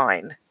 it's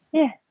fine.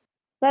 Yeah,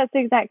 that's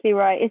exactly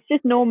right. It's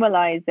just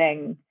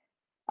normalizing.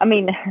 I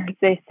mean,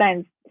 it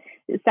sounds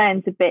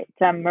a bit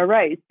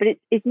morose, but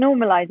it's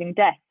normalizing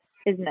death,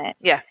 isn't it?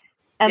 Yeah.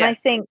 And I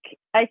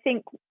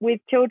think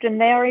with children,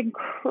 they are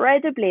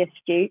incredibly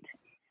astute.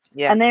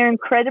 Yeah. And they're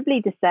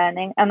incredibly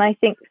discerning. And I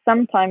think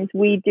sometimes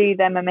we do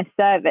them a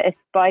misservice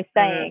by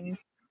saying,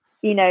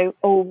 you know,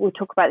 oh, we'll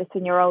talk about this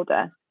when you're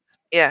older.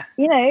 Yeah.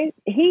 You know,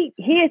 he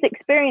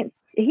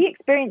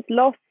experienced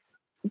loss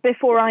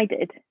before I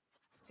did.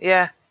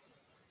 Yeah.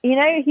 You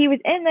know, he was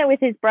in there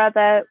with his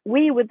brother.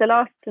 We were the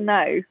last to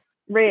know,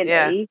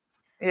 really.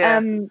 Yeah.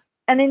 And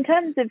in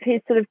terms of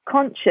his sort of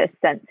conscious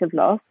sense of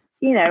loss,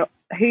 you know,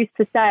 who's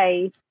to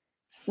say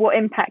what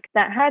impact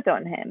that had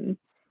on him?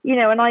 You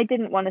know, and I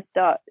didn't want to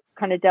start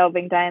kind of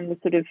delving down the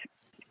sort of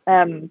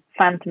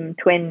phantom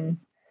twin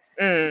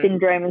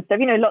syndrome and stuff.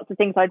 You know, lots of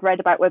things I'd read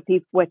about where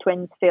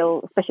twins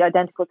feel, especially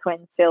identical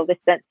twins, feel this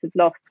sense of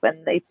loss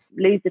when they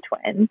lose a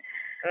twin.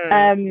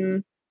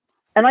 And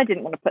I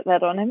didn't want to put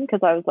that on him,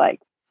 because I was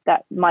like,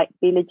 that might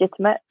be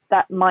legitimate.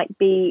 That might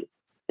be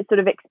sort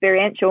of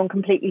experiential and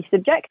completely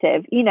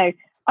subjective. You know,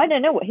 I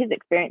don't know what his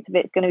experience of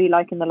it's going to be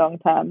like in the long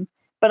term,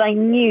 but I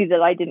knew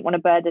that I didn't want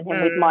to burden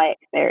him with my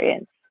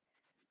experience.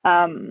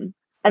 And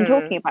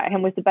talking about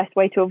him was the best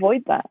way to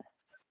avoid that,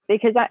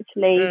 because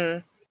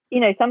actually, you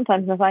know,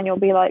 sometimes Nathaniel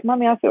will be like,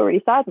 Mummy, I feel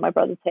really sad my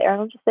brother's here.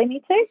 And I'll just say,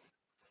 me too.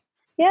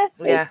 Yeah.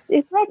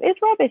 It's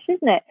rubbish,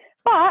 isn't it?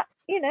 But,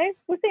 you know,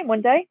 we'll see him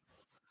one day.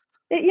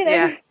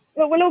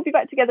 We'll all be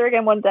back together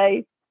again one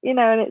day, you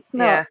know, and it's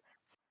not. Yeah.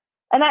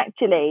 And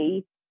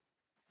actually,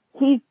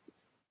 he's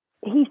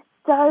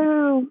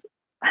so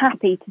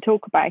happy to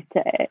talk about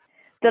it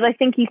that I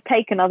think he's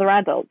taken other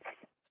adults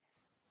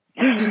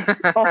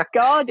off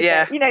guard.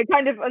 Yeah. You know,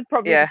 kind of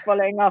probably just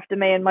following after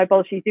me and my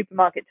Bolshoi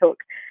supermarket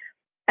talk.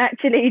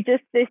 Actually,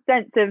 just this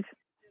sense of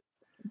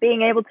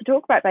being able to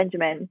talk about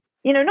Benjamin,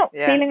 you know, not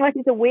feeling like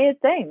it's a weird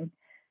thing.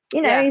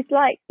 You know, he's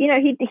like, you know,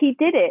 he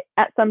did it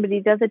at somebody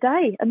the other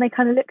day, and they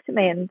kind of looked at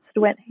me and sort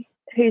of went,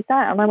 who's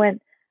that? And I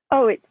went,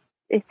 oh,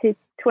 it's his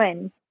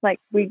twin. Like,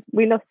 we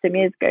lost him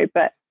years ago,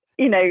 but,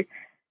 you know,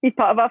 he's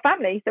part of our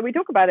family, so we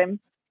talk about him.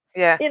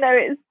 Yeah. You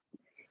know,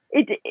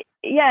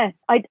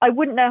 I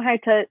wouldn't know how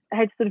to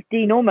sort of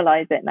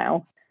denormalize it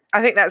now.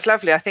 I think that's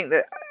lovely. I think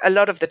that a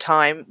lot of the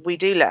time we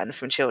do learn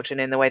from children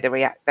in the way they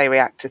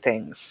react to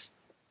things.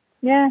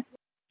 Yeah,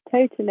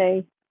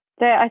 totally.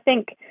 So I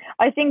think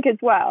as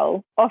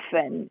well,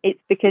 often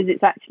it's because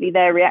it's actually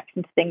their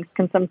reaction to things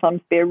can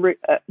sometimes be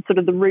sort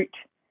of the root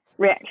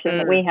reaction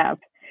that we have.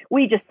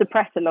 We just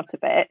suppress a lot of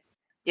it.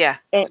 Yeah,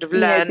 sort of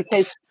learned.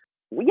 You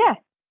know,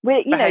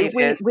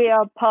 because we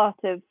are part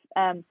of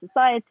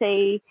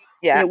society.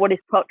 Yeah. You know, what is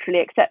culturally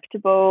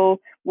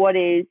acceptable? What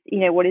is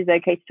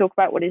okay to talk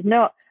about? What is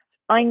not?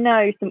 I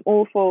know some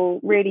awful,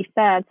 really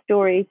sad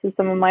stories of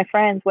some of my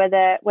friends where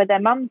their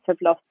mums have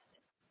lost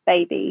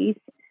babies,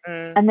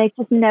 and they've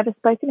just never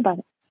spoken about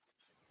it.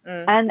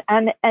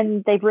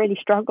 and they've really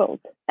struggled.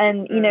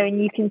 And you know,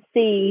 and you can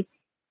see,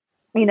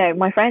 you know,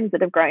 my friends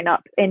that have grown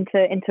up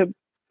into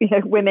you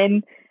know,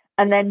 women,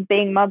 and then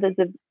being mothers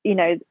of, you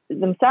know,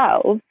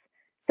 themselves,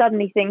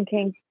 suddenly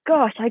thinking,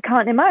 gosh, I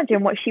can't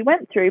imagine what she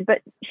went through,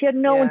 but she had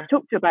no one to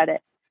talk to about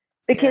it.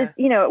 Because,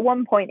 you know, at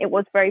one point it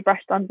was very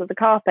brushed under the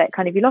carpet,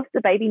 kind of, you lost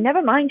the baby,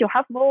 never mind, you'll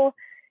have more,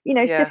 you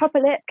know, stiff upper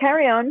lip,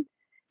 carry on,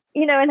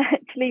 you know, and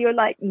actually you're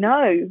like,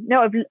 no,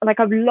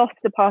 I've lost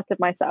a part of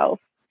myself.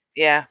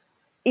 Yeah.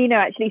 You know,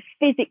 actually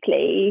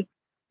physically,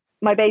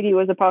 my baby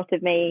was a part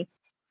of me,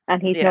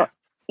 and he's not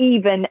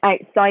even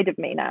outside of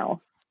me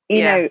now.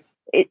 You know,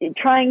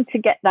 trying to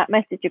get that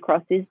message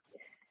across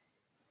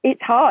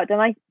it's hard.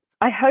 And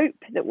I hope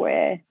that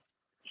we're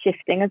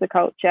shifting as a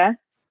culture.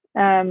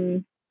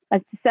 There's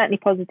certainly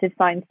positive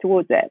signs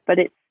towards it, but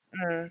it's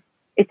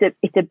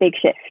a big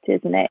shift,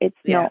 isn't it?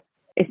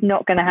 It's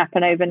not going to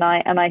happen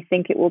overnight, and I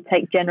think it will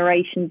take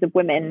generations of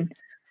women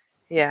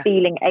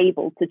feeling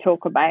able to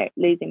talk about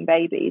losing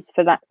babies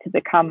for that to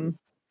become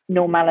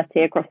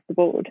normality across the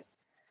board.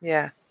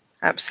 Yeah,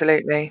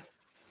 absolutely.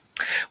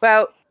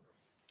 Well,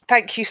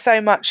 thank you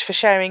so much for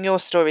sharing your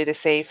story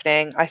this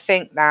evening. I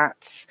think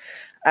that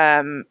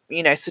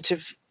you know, sort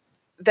of,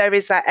 there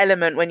is that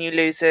element when you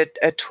lose a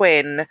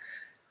twin,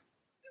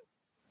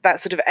 that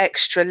sort of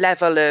extra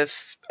level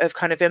of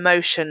kind of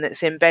emotion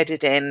that's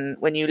embedded in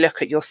when you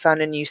look at your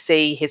son and you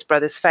see his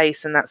brother's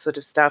face and that sort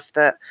of stuff,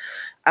 that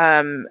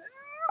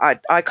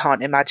I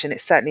can't imagine.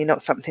 It's certainly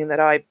not something that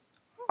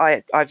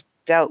I've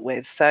dealt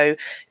with. So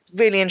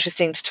really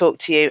interesting to talk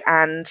to you.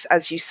 And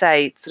as you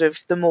say, sort of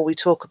the more we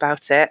talk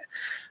about it,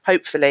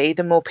 hopefully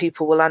the more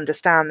people will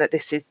understand that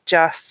this is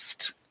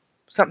just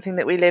something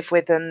that we live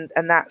with, and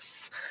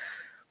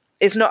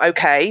it's not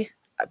okay,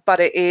 but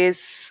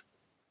it's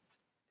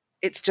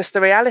just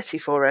the reality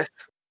for us.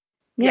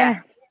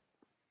 Yeah.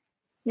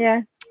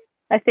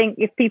 I think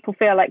if people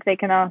feel like they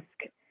can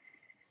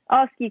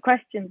ask you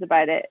questions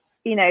about it,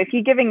 you know, if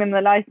you're giving them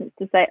the license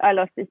to say, I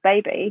lost this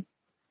baby,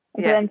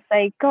 and then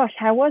say, gosh,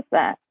 how was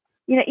that?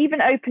 You know,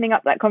 even opening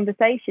up that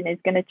conversation is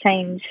going to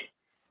change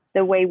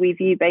the way we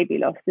view baby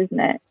loss, isn't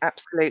it?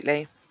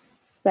 Absolutely.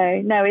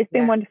 So, no, it's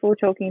been wonderful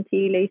talking to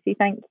you, Lucy.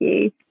 Thank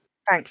you.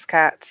 Thanks,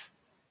 Kat.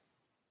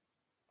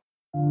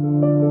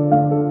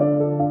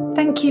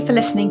 Thank you for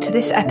listening to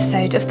this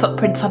episode of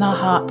Footprints on Our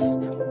Hearts.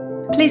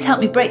 Please help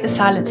me break the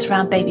silence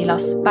around baby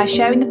loss by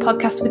sharing the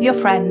podcast with your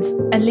friends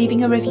and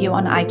leaving a review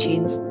on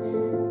iTunes.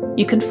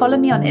 You can follow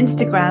me on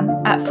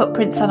Instagram at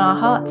Footprints on Our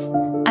Hearts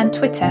and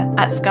Twitter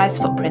at Skies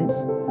Footprints.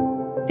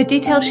 For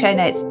detailed show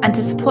notes and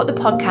to support the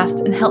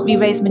podcast and help me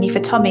raise money for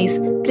Tommy's,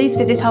 please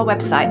visit our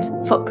website,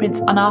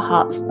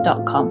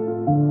 footprintsonourhearts.com.